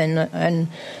just women. And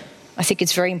I think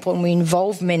it's very important we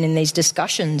involve men in these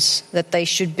discussions, that they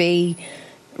should be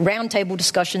roundtable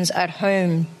discussions at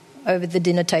home over the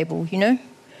dinner table, You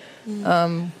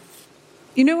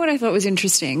know what I thought was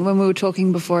interesting when we were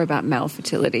talking before about male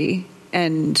fertility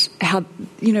and how,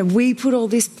 we put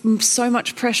so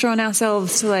much pressure on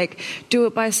ourselves to like do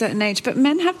it by a certain age, but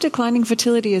men have declining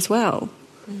fertility as well.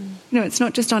 It's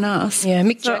not just on us. Yeah,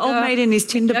 Mick Jagger. Old mate in his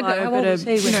Tinder bio, how old was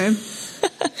he,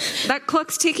 that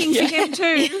clock's ticking for him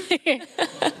too.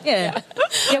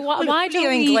 Why do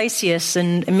Julio Iglesias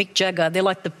and Mick Jagger, they're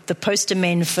like the poster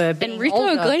men for being Enrico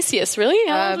older. Iglesias, really?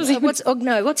 How old was he?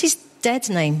 What's his dad's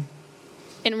name?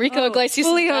 Enrico Iglesias.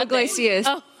 Julio Iglesias.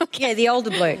 Oh, okay. Yeah, the older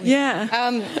bloke.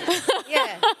 Yeah.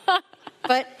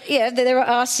 But, there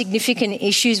are significant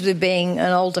issues with being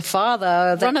an older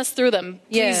father. Run us through them.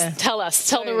 Please tell us.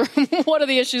 Tell the room. What are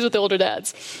the issues with the older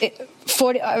dads?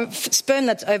 Sperm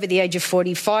that's over the age of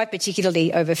 45,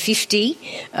 particularly over 50,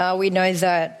 we know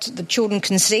that the children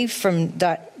conceived from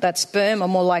that sperm are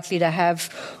more likely to have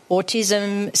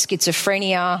autism,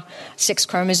 schizophrenia, sex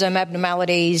chromosome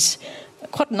abnormalities,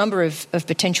 quite a number of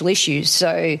potential issues.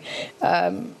 So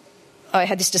I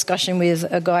had this discussion with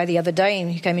a guy the other day, and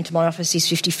he came into my office. He's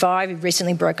 55. He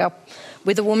recently broke up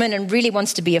with a woman and really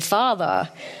wants to be a father.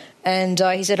 And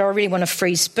he said, I really want to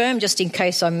freeze sperm just in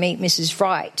case I meet Mrs.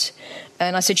 Right.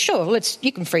 And I said, sure,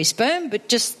 you can freeze sperm, but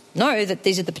just know that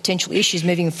these are the potential issues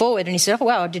moving forward. And he said, oh,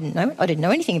 wow, I didn't know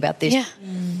anything about this. Yeah.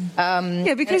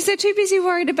 Because they're too busy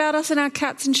worried about us and our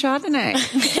cats and Chardonnay.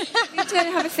 They need to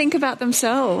have a think about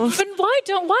themselves. But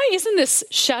why isn't this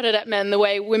shouted at men the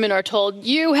way women are told,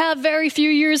 you have very few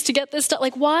years to get this done?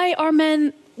 Like, why are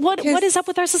men... What is up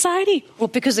with our society? Well,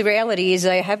 because the reality is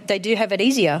they do have it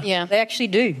easier. Yeah. They actually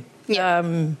do. Yeah.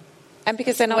 And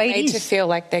because they're not made to feel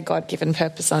like their God-given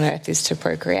purpose on earth is to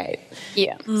procreate.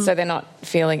 Yeah. So they're not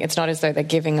feeling, it's not as though they're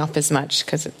giving up as much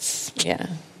because it's,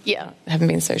 haven't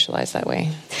been socialised that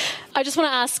way. I just want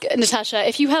to ask, Natasha,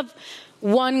 if you have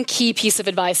one key piece of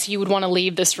advice you would want to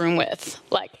leave this room with,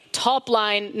 like top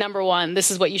line, number one,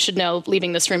 this is what you should know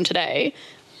leaving this room today,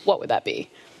 what would that be?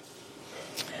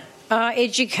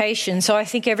 Education. So I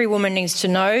think every woman needs to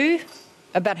know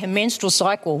about her menstrual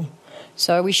cycle.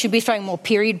 So we should be throwing more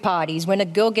period parties. When a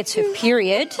girl gets her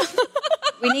period,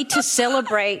 We need to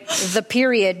celebrate the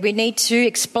period. We need to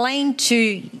explain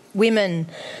to women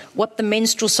what the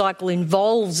menstrual cycle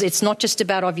involves. It's not just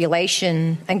about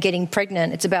ovulation and getting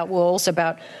pregnant. It's also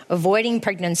about avoiding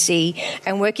pregnancy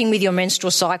and working with your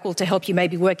menstrual cycle to help you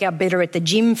maybe work out better at the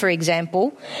gym, for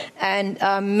example. And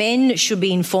men should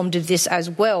be informed of this as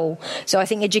well. So I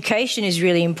think education is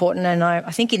really important. And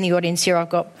I think in the audience here I've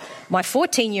got my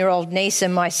 14-year-old niece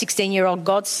and my 16-year-old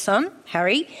godson,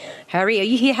 Harry. Harry, are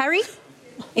you here, Harry?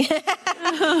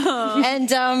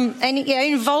 and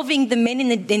involving the men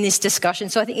in this discussion.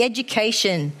 So I think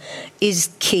education is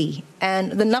key,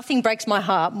 and nothing breaks my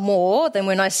heart more than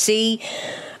when I see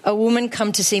a woman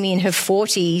come to see me in her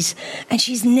 40s and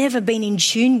she's never been in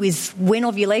tune with when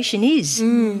ovulation is,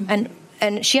 and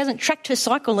she hasn't tracked her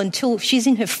cycle until she's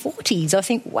in her 40s. I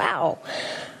think, wow.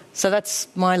 So that's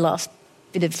my last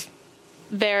bit of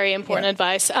very important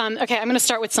advice. Okay, I'm going to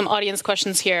start with some audience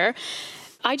questions here.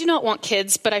 I do not want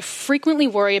kids, but I frequently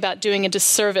worry about doing a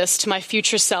disservice to my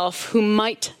future self who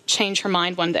might change her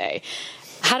mind one day.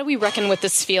 How do we reckon with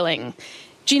this feeling?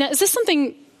 Gina, is this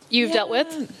something you've dealt with?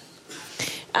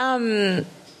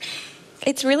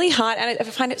 It's really hard, and I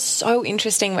find it so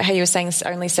interesting how you were saying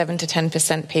only 7 to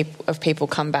 10% of people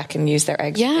come back and use their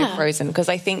eggs frozen, because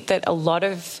I think that a lot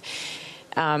of...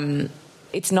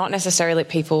 it's not necessarily that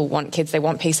people want kids, they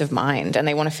want peace of mind, and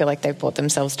they want to feel like they've bought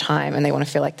themselves time, and they want to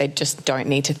feel like they just don't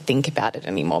need to think about it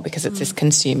anymore because it's this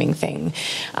consuming thing.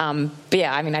 But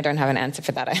yeah, I mean, I don't have an answer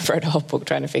for that. I wrote a whole book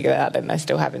trying to figure it out and I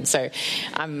still haven't. So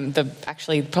I'm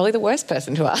probably the worst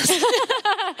person to ask.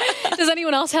 Does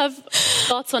anyone else have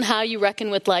thoughts on how you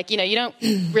reckon with, like, you know, you don't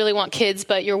really want kids,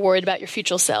 but you're worried about your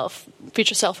future self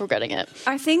regretting it?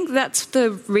 I think that's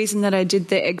the reason that I did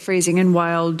the egg freezing and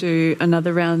why I'll do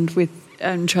another round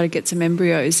and try to get some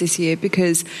embryos this year,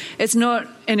 because it's not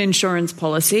an insurance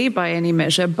policy by any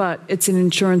measure, but it's an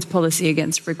insurance policy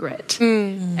against regret.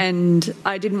 And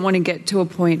I didn't want to get to a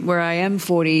point where I am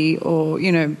 40 or,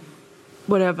 you know,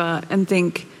 whatever, and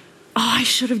think, oh, I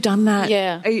should have done that.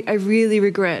 Yeah. I really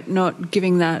regret not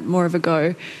giving that more of a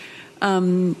go.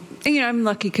 And, you know, I'm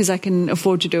lucky because I can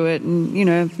afford to do it and, you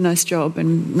know, nice job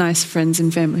and nice friends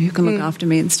and family who can look after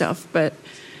me and stuff. But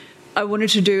I wanted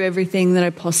to do everything that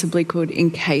I possibly could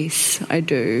in case I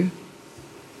do.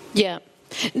 Yeah.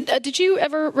 Did you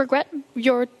ever regret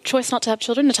your choice not to have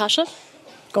children, Natasha?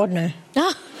 God, no.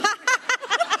 Ah.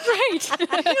 Great.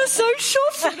 You're so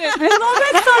sure-footed. I love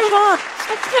it so much.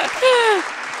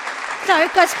 No,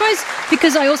 I suppose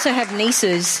because I also have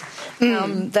nieces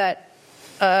that,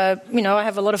 you know, I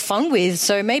have a lot of fun with.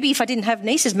 So maybe if I didn't have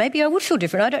nieces, maybe I would feel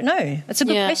different. I don't know. That's a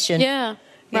good question. Yeah,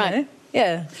 right. You know?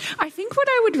 Yeah. I think what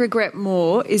I would regret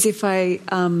more is if I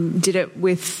did it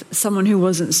with someone who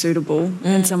wasn't suitable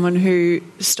and someone who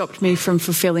stopped me from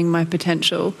fulfilling my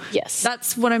potential. Yes.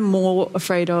 That's what I'm more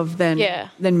afraid of than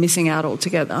missing out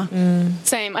altogether.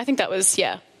 Same. I think that was,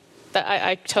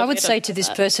 I totally would say to this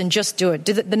person, just do it.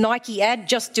 Do the Nike ad,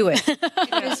 just do it.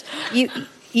 Because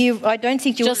I don't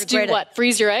think you'll just regret do what? it.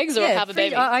 Freeze your eggs or have a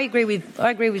baby? I agree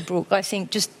with Brooke. I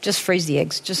think just freeze the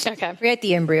eggs. Just create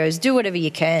the embryos. Do whatever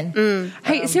you can.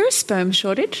 Hey, is there a sperm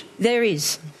shortage? There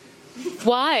is.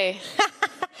 Why?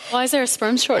 Why is there a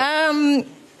sperm shortage?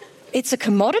 It's a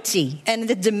commodity, and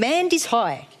the demand is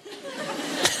high.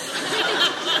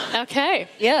 Okay.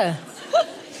 Yeah.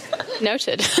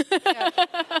 Noted.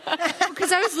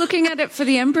 Because I was looking at it for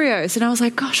the embryos and I was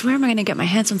like, gosh, where am I going to get my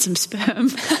hands on some sperm?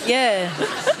 Yeah.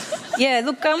 Yeah,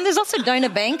 look, there's lots of donor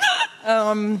bank.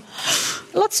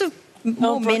 Lots of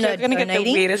more men are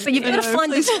donating. But you've got to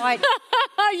find this right...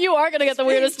 You are going to get the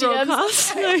weirdest DMs.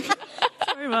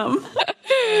 Sorry, Mum.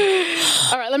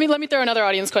 All right, let me throw another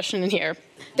audience question in here.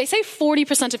 They say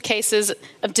 40% of cases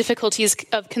of difficulties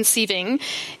of conceiving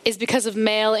is because of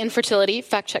male infertility.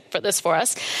 Fact check for this for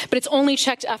us. But it's only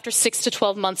checked after 6 to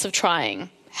 12 months of trying.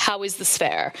 How is this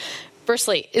fair?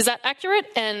 Firstly, is that accurate?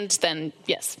 And then,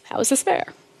 yes, how is this fair?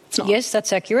 It's not. Yes,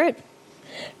 that's accurate.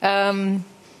 I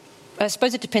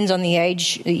suppose it depends on the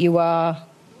age that you are,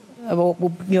 or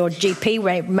your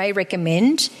GP may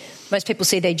recommend. Most people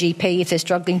see their GP if they're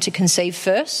struggling to conceive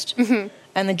first. Mm-hmm.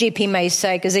 And the GP may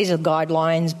say, because these are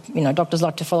guidelines, you know, doctors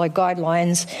like to follow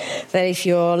guidelines, that if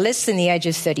you're less than the age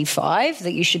of 35,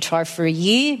 that you should try for a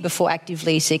year before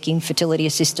actively seeking fertility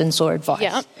assistance or advice.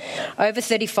 Yeah. Over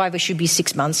 35, it should be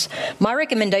 6 months. My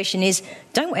recommendation is,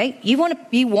 don't wait. You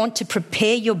want to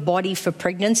prepare your body for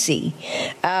pregnancy.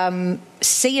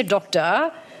 See a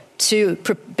doctor to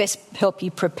best help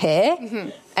you prepare. Mm-hmm.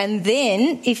 And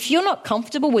then if you're not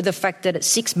comfortable with the fact that at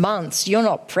 6 months you're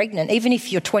not pregnant, even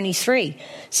if you're 23,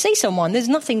 see someone. There's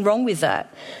nothing wrong with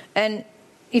that. And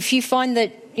if you find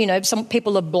that some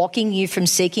people are blocking you from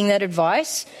seeking that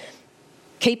advice,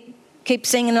 keep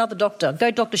seeing another doctor.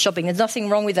 Go doctor shopping. There's nothing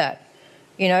wrong with that.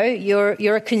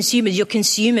 You're a consumer. You're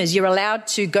consumers. You're allowed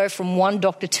to go from one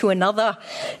doctor to another.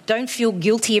 Don't feel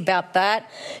guilty about that.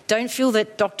 Don't feel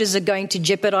that doctors are going to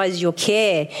jeopardise your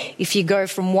care if you go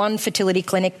from one fertility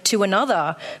clinic to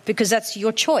another, because that's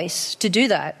your choice to do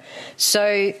that.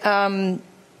 So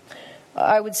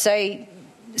I would say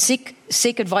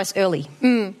seek advice early.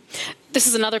 This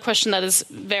is another question that is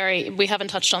we haven't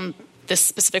touched on this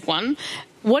specific one.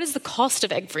 What is the cost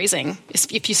of egg freezing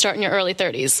if you start in your early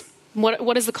 30s?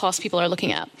 What is the cost people are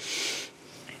looking at?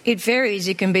 It varies.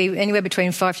 It can be anywhere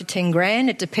between $5,000 to $10,000.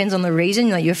 It depends on the reason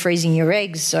that you're freezing your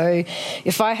eggs. So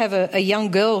if I have a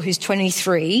young girl who's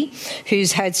 23,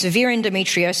 who's had severe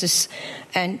endometriosis,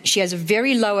 and she has a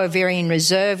very low ovarian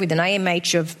reserve with an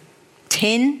AMH of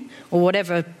 10 or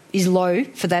whatever is low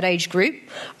for that age group,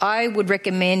 I would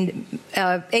recommend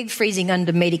egg freezing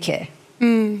under Medicare.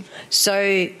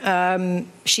 So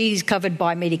she's covered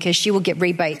by Medicare. She will get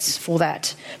rebates for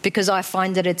that, because I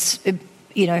find that it's the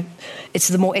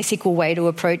more ethical way to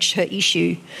approach her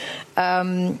issue.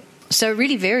 So it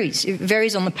really varies. It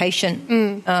varies on the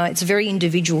patient. It's a very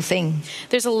individual thing.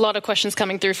 There's a lot of questions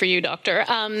coming through for you, Doctor.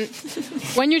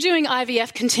 When you're doing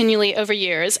IVF continually over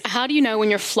years, how do you know when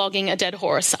you're flogging a dead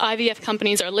horse? IVF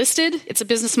companies are listed. It's a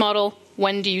business model.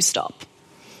 When do you stop?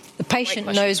 The patient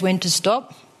knows when to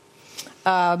stop.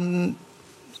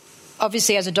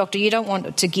 Obviously, as a doctor, you don't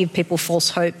want to give people false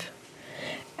hope.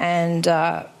 And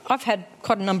I've had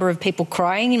quite a number of people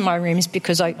crying in my rooms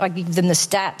because I give them the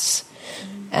stats.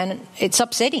 And it's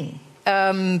upsetting.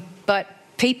 But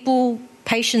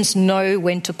patients know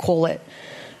when to call it.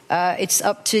 It's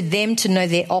up to them to know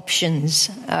their options.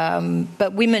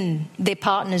 But women, their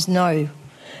partners know.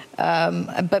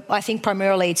 But I think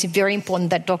primarily it's very important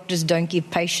that doctors don't give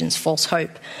patients false hope.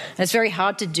 And it's very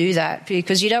hard to do that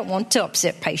because you don't want to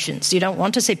upset patients. You don't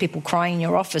want to see people crying in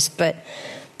your office, but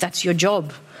that's your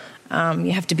job.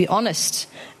 You have to be honest,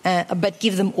 but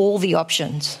give them all the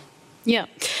options. Yeah.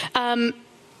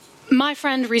 My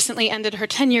friend recently ended her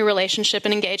 10-year relationship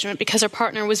and engagement because her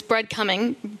partner was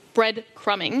breadcrumbing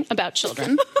about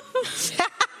children.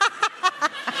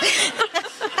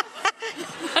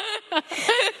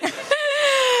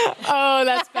 Oh,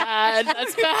 that's bad.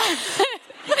 That's bad.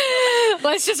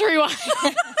 Let's just rewind.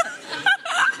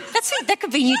 That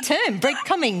could be a new term,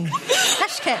 breadcrumbing.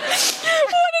 Hashtag.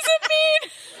 What does it mean?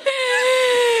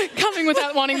 Coming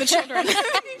without wanting the children.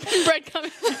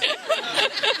 Breadcrumbing.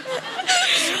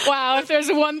 Wow, if there's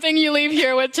one thing you leave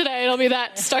here with today, it'll be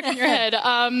that stuck in your head.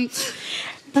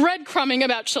 Breadcrumbing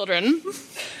about children.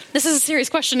 This is a serious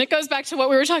question. It goes back to what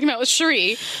we were talking about with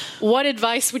Cherie. What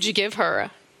advice would you give her?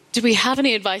 Do we have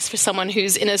any advice for someone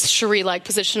who's in a Cherie-like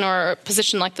position or a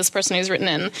position like this person who's written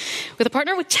in with a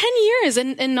partner with 10 years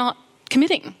and not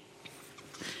committing?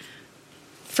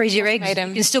 Freeze your eggs. You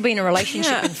can still be in a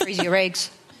relationship and freeze your eggs.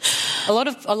 A lot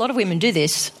of women do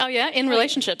this. Oh, yeah? In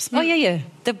relationships? Oh, yeah.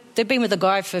 They've been with a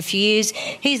guy for a few years.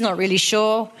 He's not really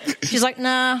sure. She's like,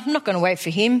 nah, I'm not going to wait for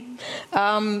him.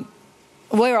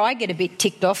 Where I get a bit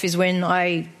ticked off is when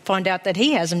I find out that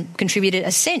he hasn't contributed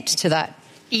a cent to that.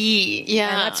 Yeah.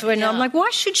 And that's when I'm like, why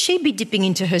should she be dipping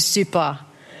into her super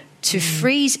to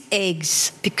freeze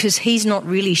eggs because he's not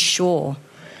really sure?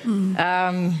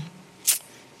 But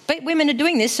women are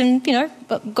doing this and,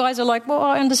 but guys are like, well,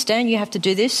 I understand you have to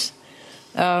do this.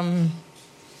 Do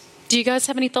you guys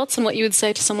have any thoughts on what you would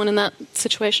say to someone in that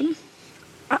situation?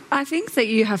 I think that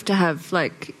you have to have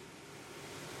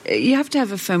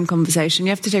a firm conversation.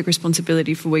 You have to take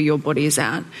responsibility for where your body is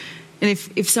at. And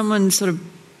if someone's sort of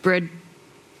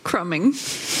breadcrumbing,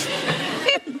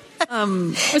 I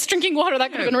was drinking water.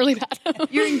 That could have been really bad.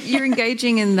 you're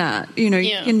engaging in that. You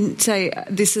can say,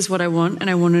 this is what I want, and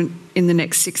I want it in the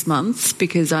next 6 months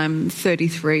because I'm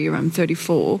 33 or I'm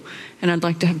 34 and I'd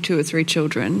like to have 2 or 3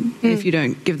 children. And if you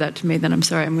don't give that to me, then I'm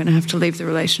sorry, I'm going to have to leave the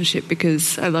relationship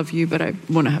because I love you but I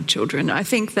want to have children. I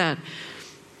think that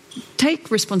take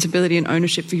responsibility and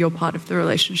ownership for your part of the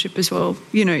relationship as well.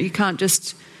 You can't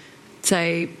just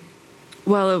say,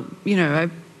 well,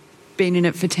 I've been in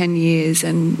it for 10 years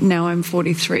and now I'm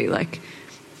 43. Like,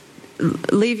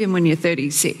 leave him when you're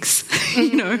 36.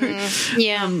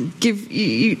 Yeah.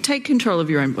 You take control of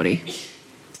your own body.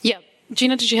 Yeah.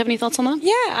 Gina, did you have any thoughts on that?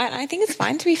 Yeah, I think it's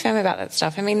fine to be firm about that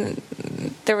stuff. I mean,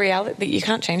 the reality that you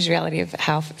can't change the reality of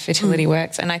how fertility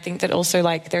works, and I think that also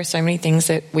there are so many things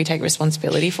that we take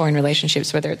responsibility for in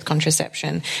relationships, whether it's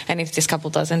contraception, and if this couple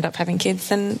does end up having kids,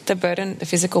 then the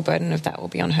physical burden of that will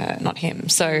be on her, not him.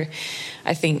 So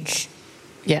I think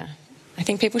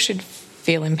people should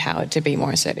feel empowered to be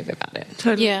more assertive about it.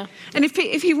 Totally. Yeah. And if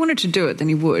he wanted to do it, then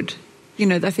he would. You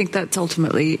know, I think that's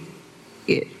ultimately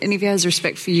it. And if he has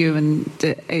respect for you and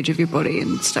the age of your body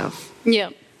and stuff. Yeah.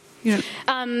 You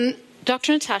know.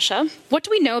 Dr. Natasha, what do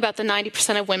we know about the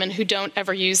 90% of women who don't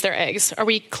ever use their eggs? Are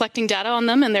we collecting data on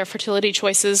them and their fertility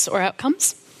choices or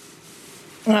outcomes?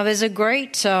 Well, there's a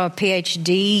great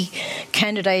PhD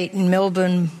candidate in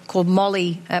Melbourne called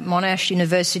Molly at Monash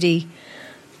University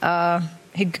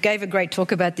who gave a great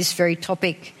talk about this very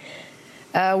topic.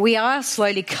 We are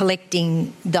slowly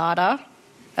collecting data.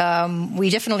 We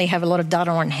definitely have a lot of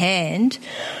data on hand,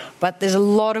 but there's a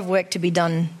lot of work to be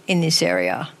done in this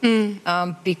area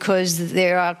because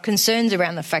there are concerns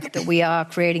around the fact that we are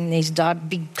creating these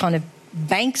big kind of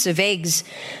banks of eggs,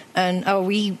 and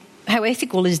how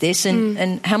ethical is this,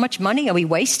 and how much money are we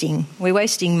wasting? We're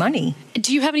wasting money.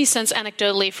 Do you have any sense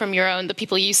anecdotally from the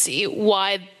people you see,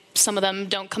 why some of them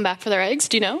don't come back for their eggs?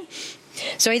 Do you know?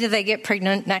 So either they get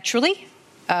pregnant naturally,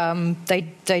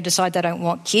 they decide they don't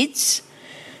want kids,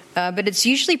 but it's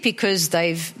usually because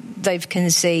they've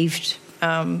conceived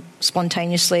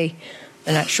spontaneously,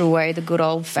 the natural way, the good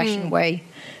old-fashioned way.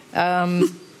 I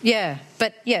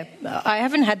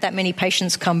haven't had that many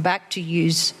patients come back to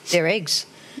use their eggs.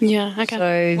 Yeah,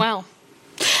 okay. Wow.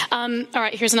 All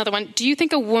right, here's another one. Do you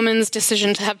think a woman's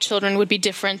decision to have children would be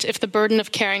different if the burden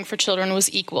of caring for children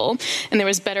was equal and there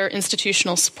was better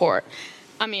institutional support?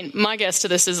 I mean, my guess to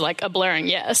this is like a blaring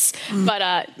yes.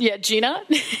 But, Gina?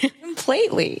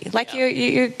 Completely. Like,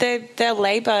 their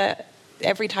labour,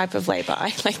 every type of labour,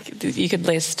 like you could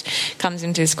list, comes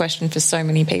into this question for so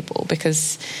many people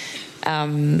because,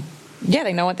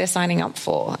 they know what they're signing up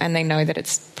for and they know that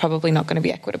it's probably not going to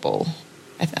be equitable.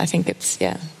 I think it's,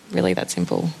 really that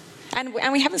simple. And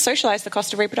we haven't socialised the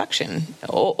cost of reproduction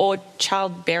or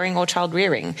childbearing or child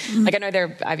rearing. Like, I know there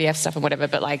are IVF stuff and whatever,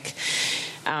 but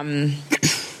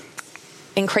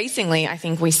increasingly, I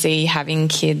think we see having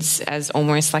kids as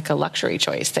almost like a luxury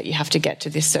choice, that you have to get to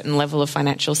this certain level of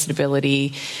financial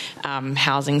stability,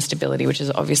 housing stability, which is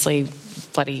obviously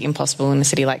bloody impossible in a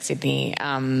city like Sydney,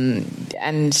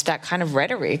 and that kind of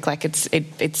rhetoric, like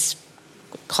it's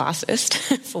classist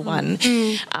for one.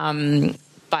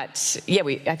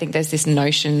 I think there's this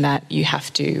notion that you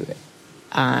have to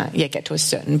get to a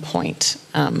certain point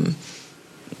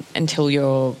until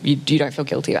you don't feel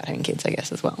guilty about having kids, I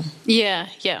guess, as well. Yeah,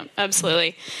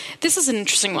 absolutely. This is an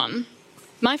interesting one.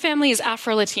 My family is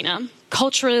Afro-Latina.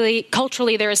 Culturally,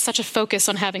 there is such a focus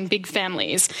on having big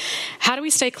families. How do we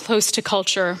stay close to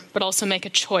culture but also make a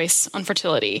choice on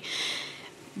fertility?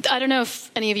 I don't know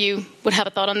if any of you would have a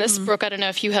thought on this. Brooke, I don't know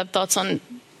if you have thoughts on...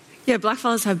 Yeah,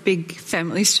 blackfellas have big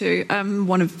families too. I'm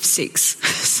one of 6.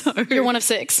 So you're one of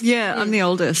 6? Yeah, I'm the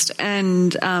oldest.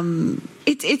 And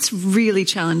it's really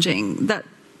challenging, that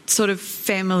sort of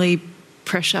family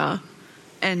pressure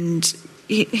and,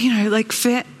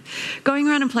 going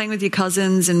around and playing with your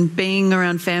cousins and being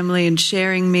around family and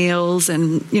sharing meals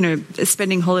and,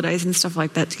 spending holidays and stuff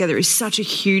like that together is such a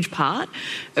huge part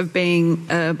of being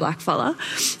a blackfella.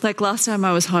 Like last time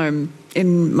I was home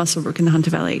in Muswellbrook in the Hunter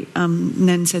Valley,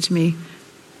 Nan said to me,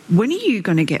 "When are you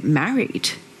going to get married?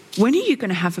 When are you going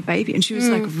to have a baby?" And she was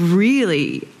like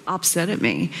really upset at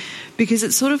me because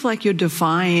it's sort of like you're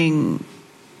defying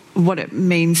what it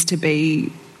means to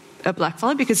be a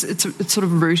blackfella, because it's sort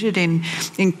of rooted in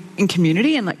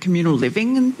community and like communal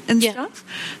living and stuff.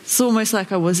 It's almost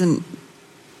like I wasn't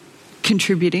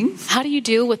contributing. How do you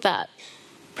deal with that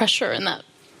pressure and that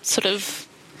sort of...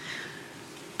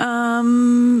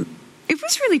 It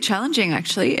was really challenging,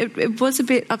 actually. It was a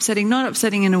bit upsetting, not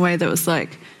upsetting in a way that was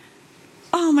like,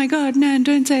 "Oh my God, Nan,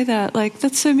 don't say that. Like,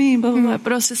 that's so mean, blah, blah, blah."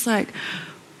 But I was just like,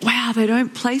 wow, they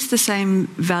don't place the same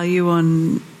value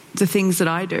on the things that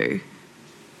I do.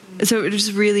 So it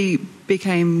just really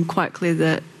became quite clear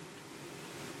that,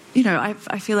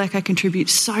 I feel like I contribute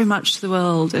so much to the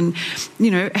world and,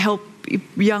 help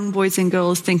young boys and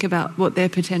girls think about what their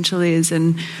potential is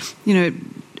and,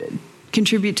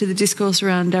 contribute to the discourse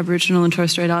around Aboriginal and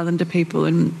Torres Strait Islander people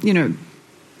and,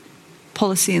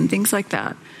 policy and things like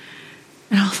that.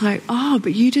 And I was like, oh,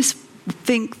 but you just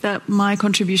think that my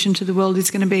contribution to the world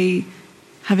is going to be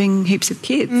having heaps of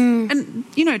kids. And,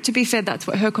 to be fair, that's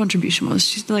what her contribution was.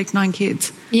 She's like 9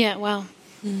 kids. Yeah, wow.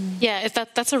 Yeah,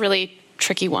 that's a really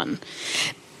tricky one.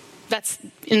 That's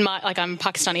in I'm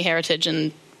Pakistani heritage,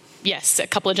 and yes, a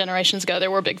couple of generations ago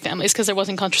there were big families because there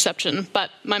wasn't contraception,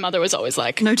 but my mother was always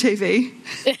like... No TV.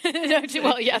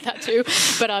 Well, yeah, that too.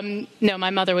 But no, my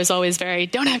mother was always very,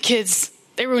 don't have kids.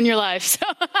 they ruin your life. So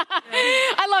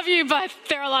I love you, but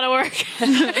they're a lot of work.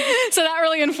 So that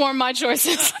really informed my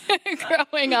choices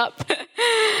growing up.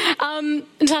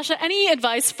 Natasha, any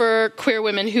advice for queer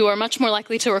women who are much more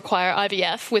likely to require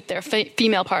IVF with their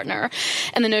female partner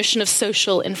and the notion of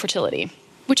social infertility,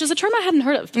 which is a term I hadn't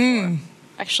heard of before,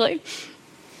 actually?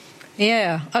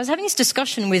 Yeah, I was having this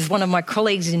discussion with one of my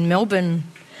colleagues in Melbourne.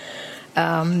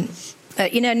 Now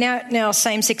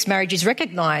same-sex marriage is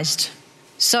recognised.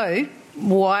 So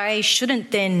why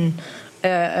shouldn't then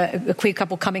a queer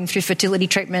couple coming through fertility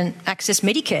treatment access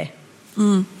Medicare?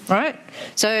 Right?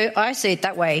 So I see it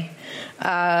that way.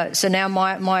 So now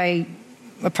my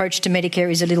approach to Medicare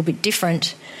is a little bit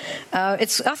different. I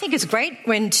think it's great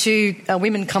when two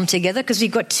women come together because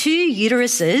we've got 2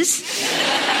 uteruses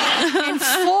and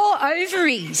 4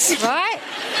 ovaries, right?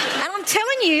 And I'm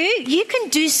telling you, you can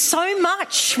do so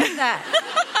much with that.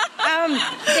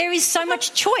 There is so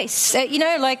much choice.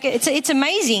 It's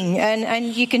amazing, and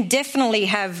you can definitely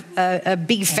have a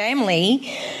big family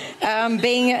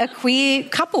being a queer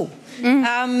couple.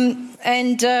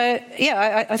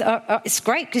 It's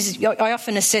great because I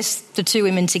often assess the 2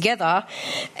 women together,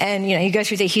 and you go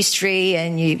through their history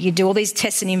and you do all these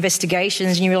tests and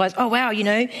investigations, and you realise, oh wow,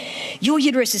 your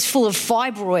uterus is full of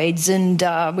fibroids, and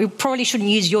we probably shouldn't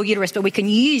use your uterus, but we can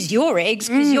use your eggs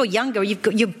because you're younger. You've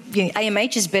got your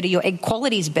AMH is better, your egg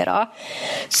quality is better.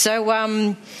 So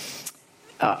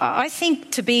I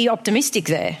think to be optimistic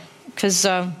there because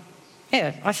I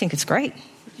think it's great.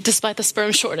 Despite the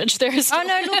sperm shortage, there is... Oh,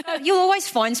 no, look, you'll always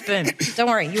find sperm. Don't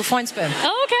worry, you'll find sperm.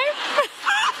 Oh, okay.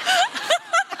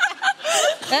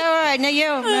 All right,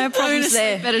 no problems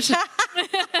there.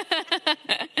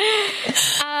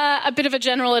 A bit of a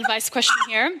general advice question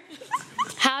here.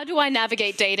 How do I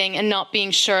navigate dating and not being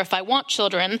sure if I want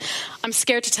children? I'm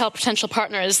scared to tell potential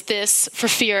partners this for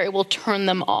fear it will turn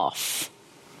them off.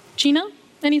 Gina,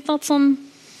 any thoughts on...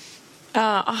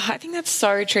 I think that's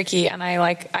so tricky, and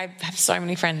I have so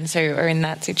many friends who are in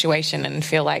that situation and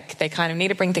feel like they kind of need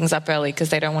to bring things up early because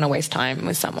they don't want to waste time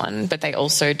with someone, but they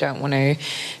also don't want to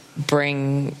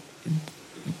bring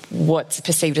what's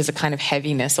perceived as a kind of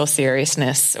heaviness or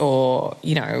seriousness or,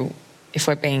 if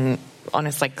we're being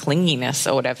honest, like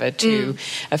clinginess or whatever to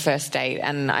a first date.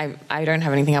 And I don't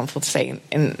have anything helpful to say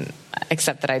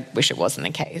except that I wish it wasn't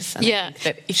the case. And I think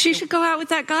that if she should go out with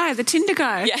that guy, the Tinder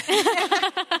guy. Yeah.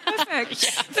 Perfect.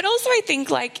 Yeah. But also I think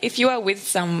if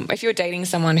you're dating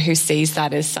someone who sees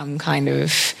that as some kind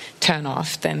of turn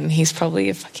off, then he's probably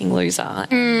a fucking loser.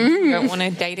 You don't want to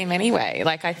date him anyway.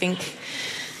 I think,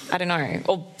 I don't know,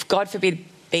 or God forbid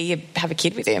have a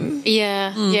kid with him.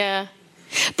 Yeah, yeah.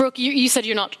 Brooke, you said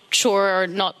you're not sure or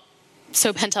not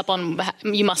so pent up on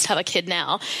you must have a kid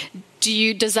now.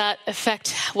 Does that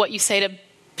affect what you say to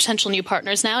potential new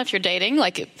partners now if you're dating?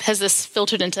 Has this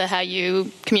filtered into how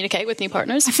you communicate with new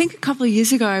partners? I think a couple of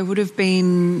years ago I would have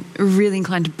been really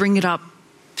inclined to bring it up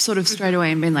sort of straight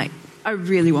away and been like, I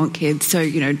really want kids, so,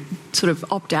 sort of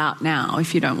opt out now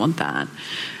if you don't want that.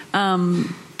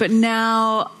 But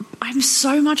now I'm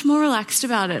so much more relaxed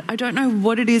about it. I don't know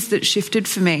what it is that shifted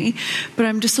for me, but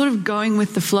I'm just sort of going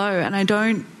with the flow, and I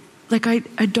don't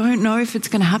know if it's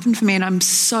going to happen for me, and I'm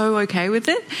so okay with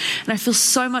it. And I feel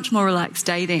so much more relaxed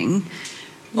dating,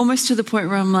 almost to the point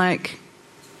where I'm like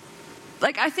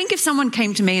I think if someone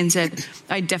came to me and said,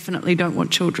 I definitely don't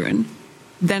want children,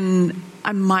 then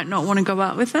I might not want to go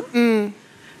out with them. And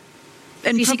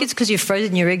do you think it's because you've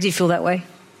frozen your eggs you feel that way?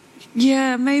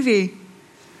 Yeah, maybe.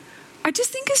 I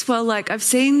just think as well, I've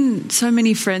seen so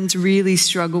many friends really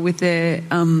struggle with their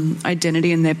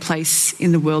identity and their place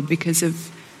in the world because of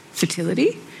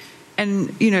fertility, and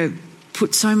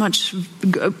put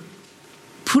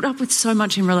up with so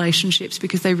much in relationships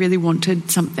because they really wanted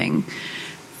something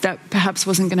that perhaps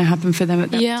wasn't going to happen for them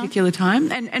at that particular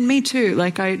time. And me too.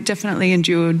 I definitely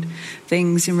endured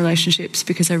things in relationships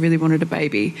because I really wanted a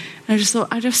baby. And I just thought,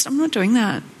 I'm not doing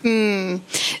that.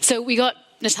 So we got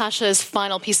Natasha's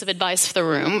final piece of advice for the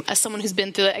room. As someone who's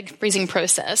been through the egg freezing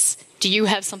process, do you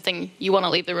have something you want to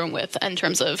leave the room with in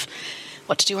terms of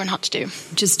what to do or not to do?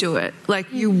 Just do it.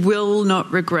 You will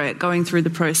not regret going through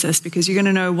the process because you're going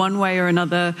to know one way or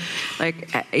another,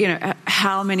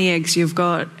 how many eggs you've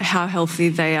got, how healthy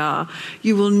they are.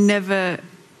 You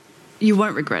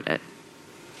won't regret it.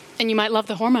 And you might love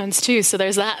the hormones too, so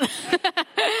there's that.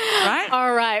 Right?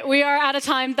 All right. We are out of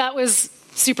time. That was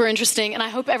super interesting, and I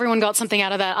hope everyone got something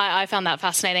out of that. I found that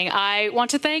fascinating. I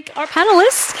want to thank our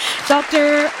panelists,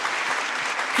 Dr.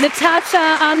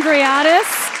 Natasha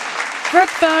Andreadis,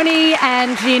 Brooke Boney,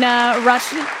 and Gina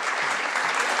Rushton.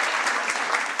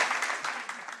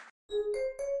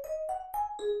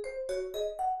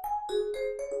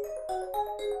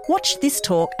 Watch this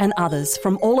talk and others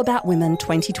from All About Women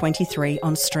 2023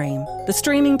 on Stream, the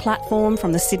streaming platform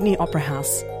from the Sydney Opera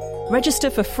House. Register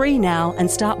for free now and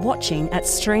start watching at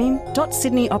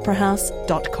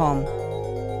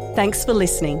stream.sydneyoperahouse.com. Thanks for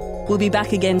listening. We'll be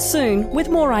back again soon with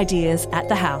more ideas at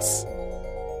the House.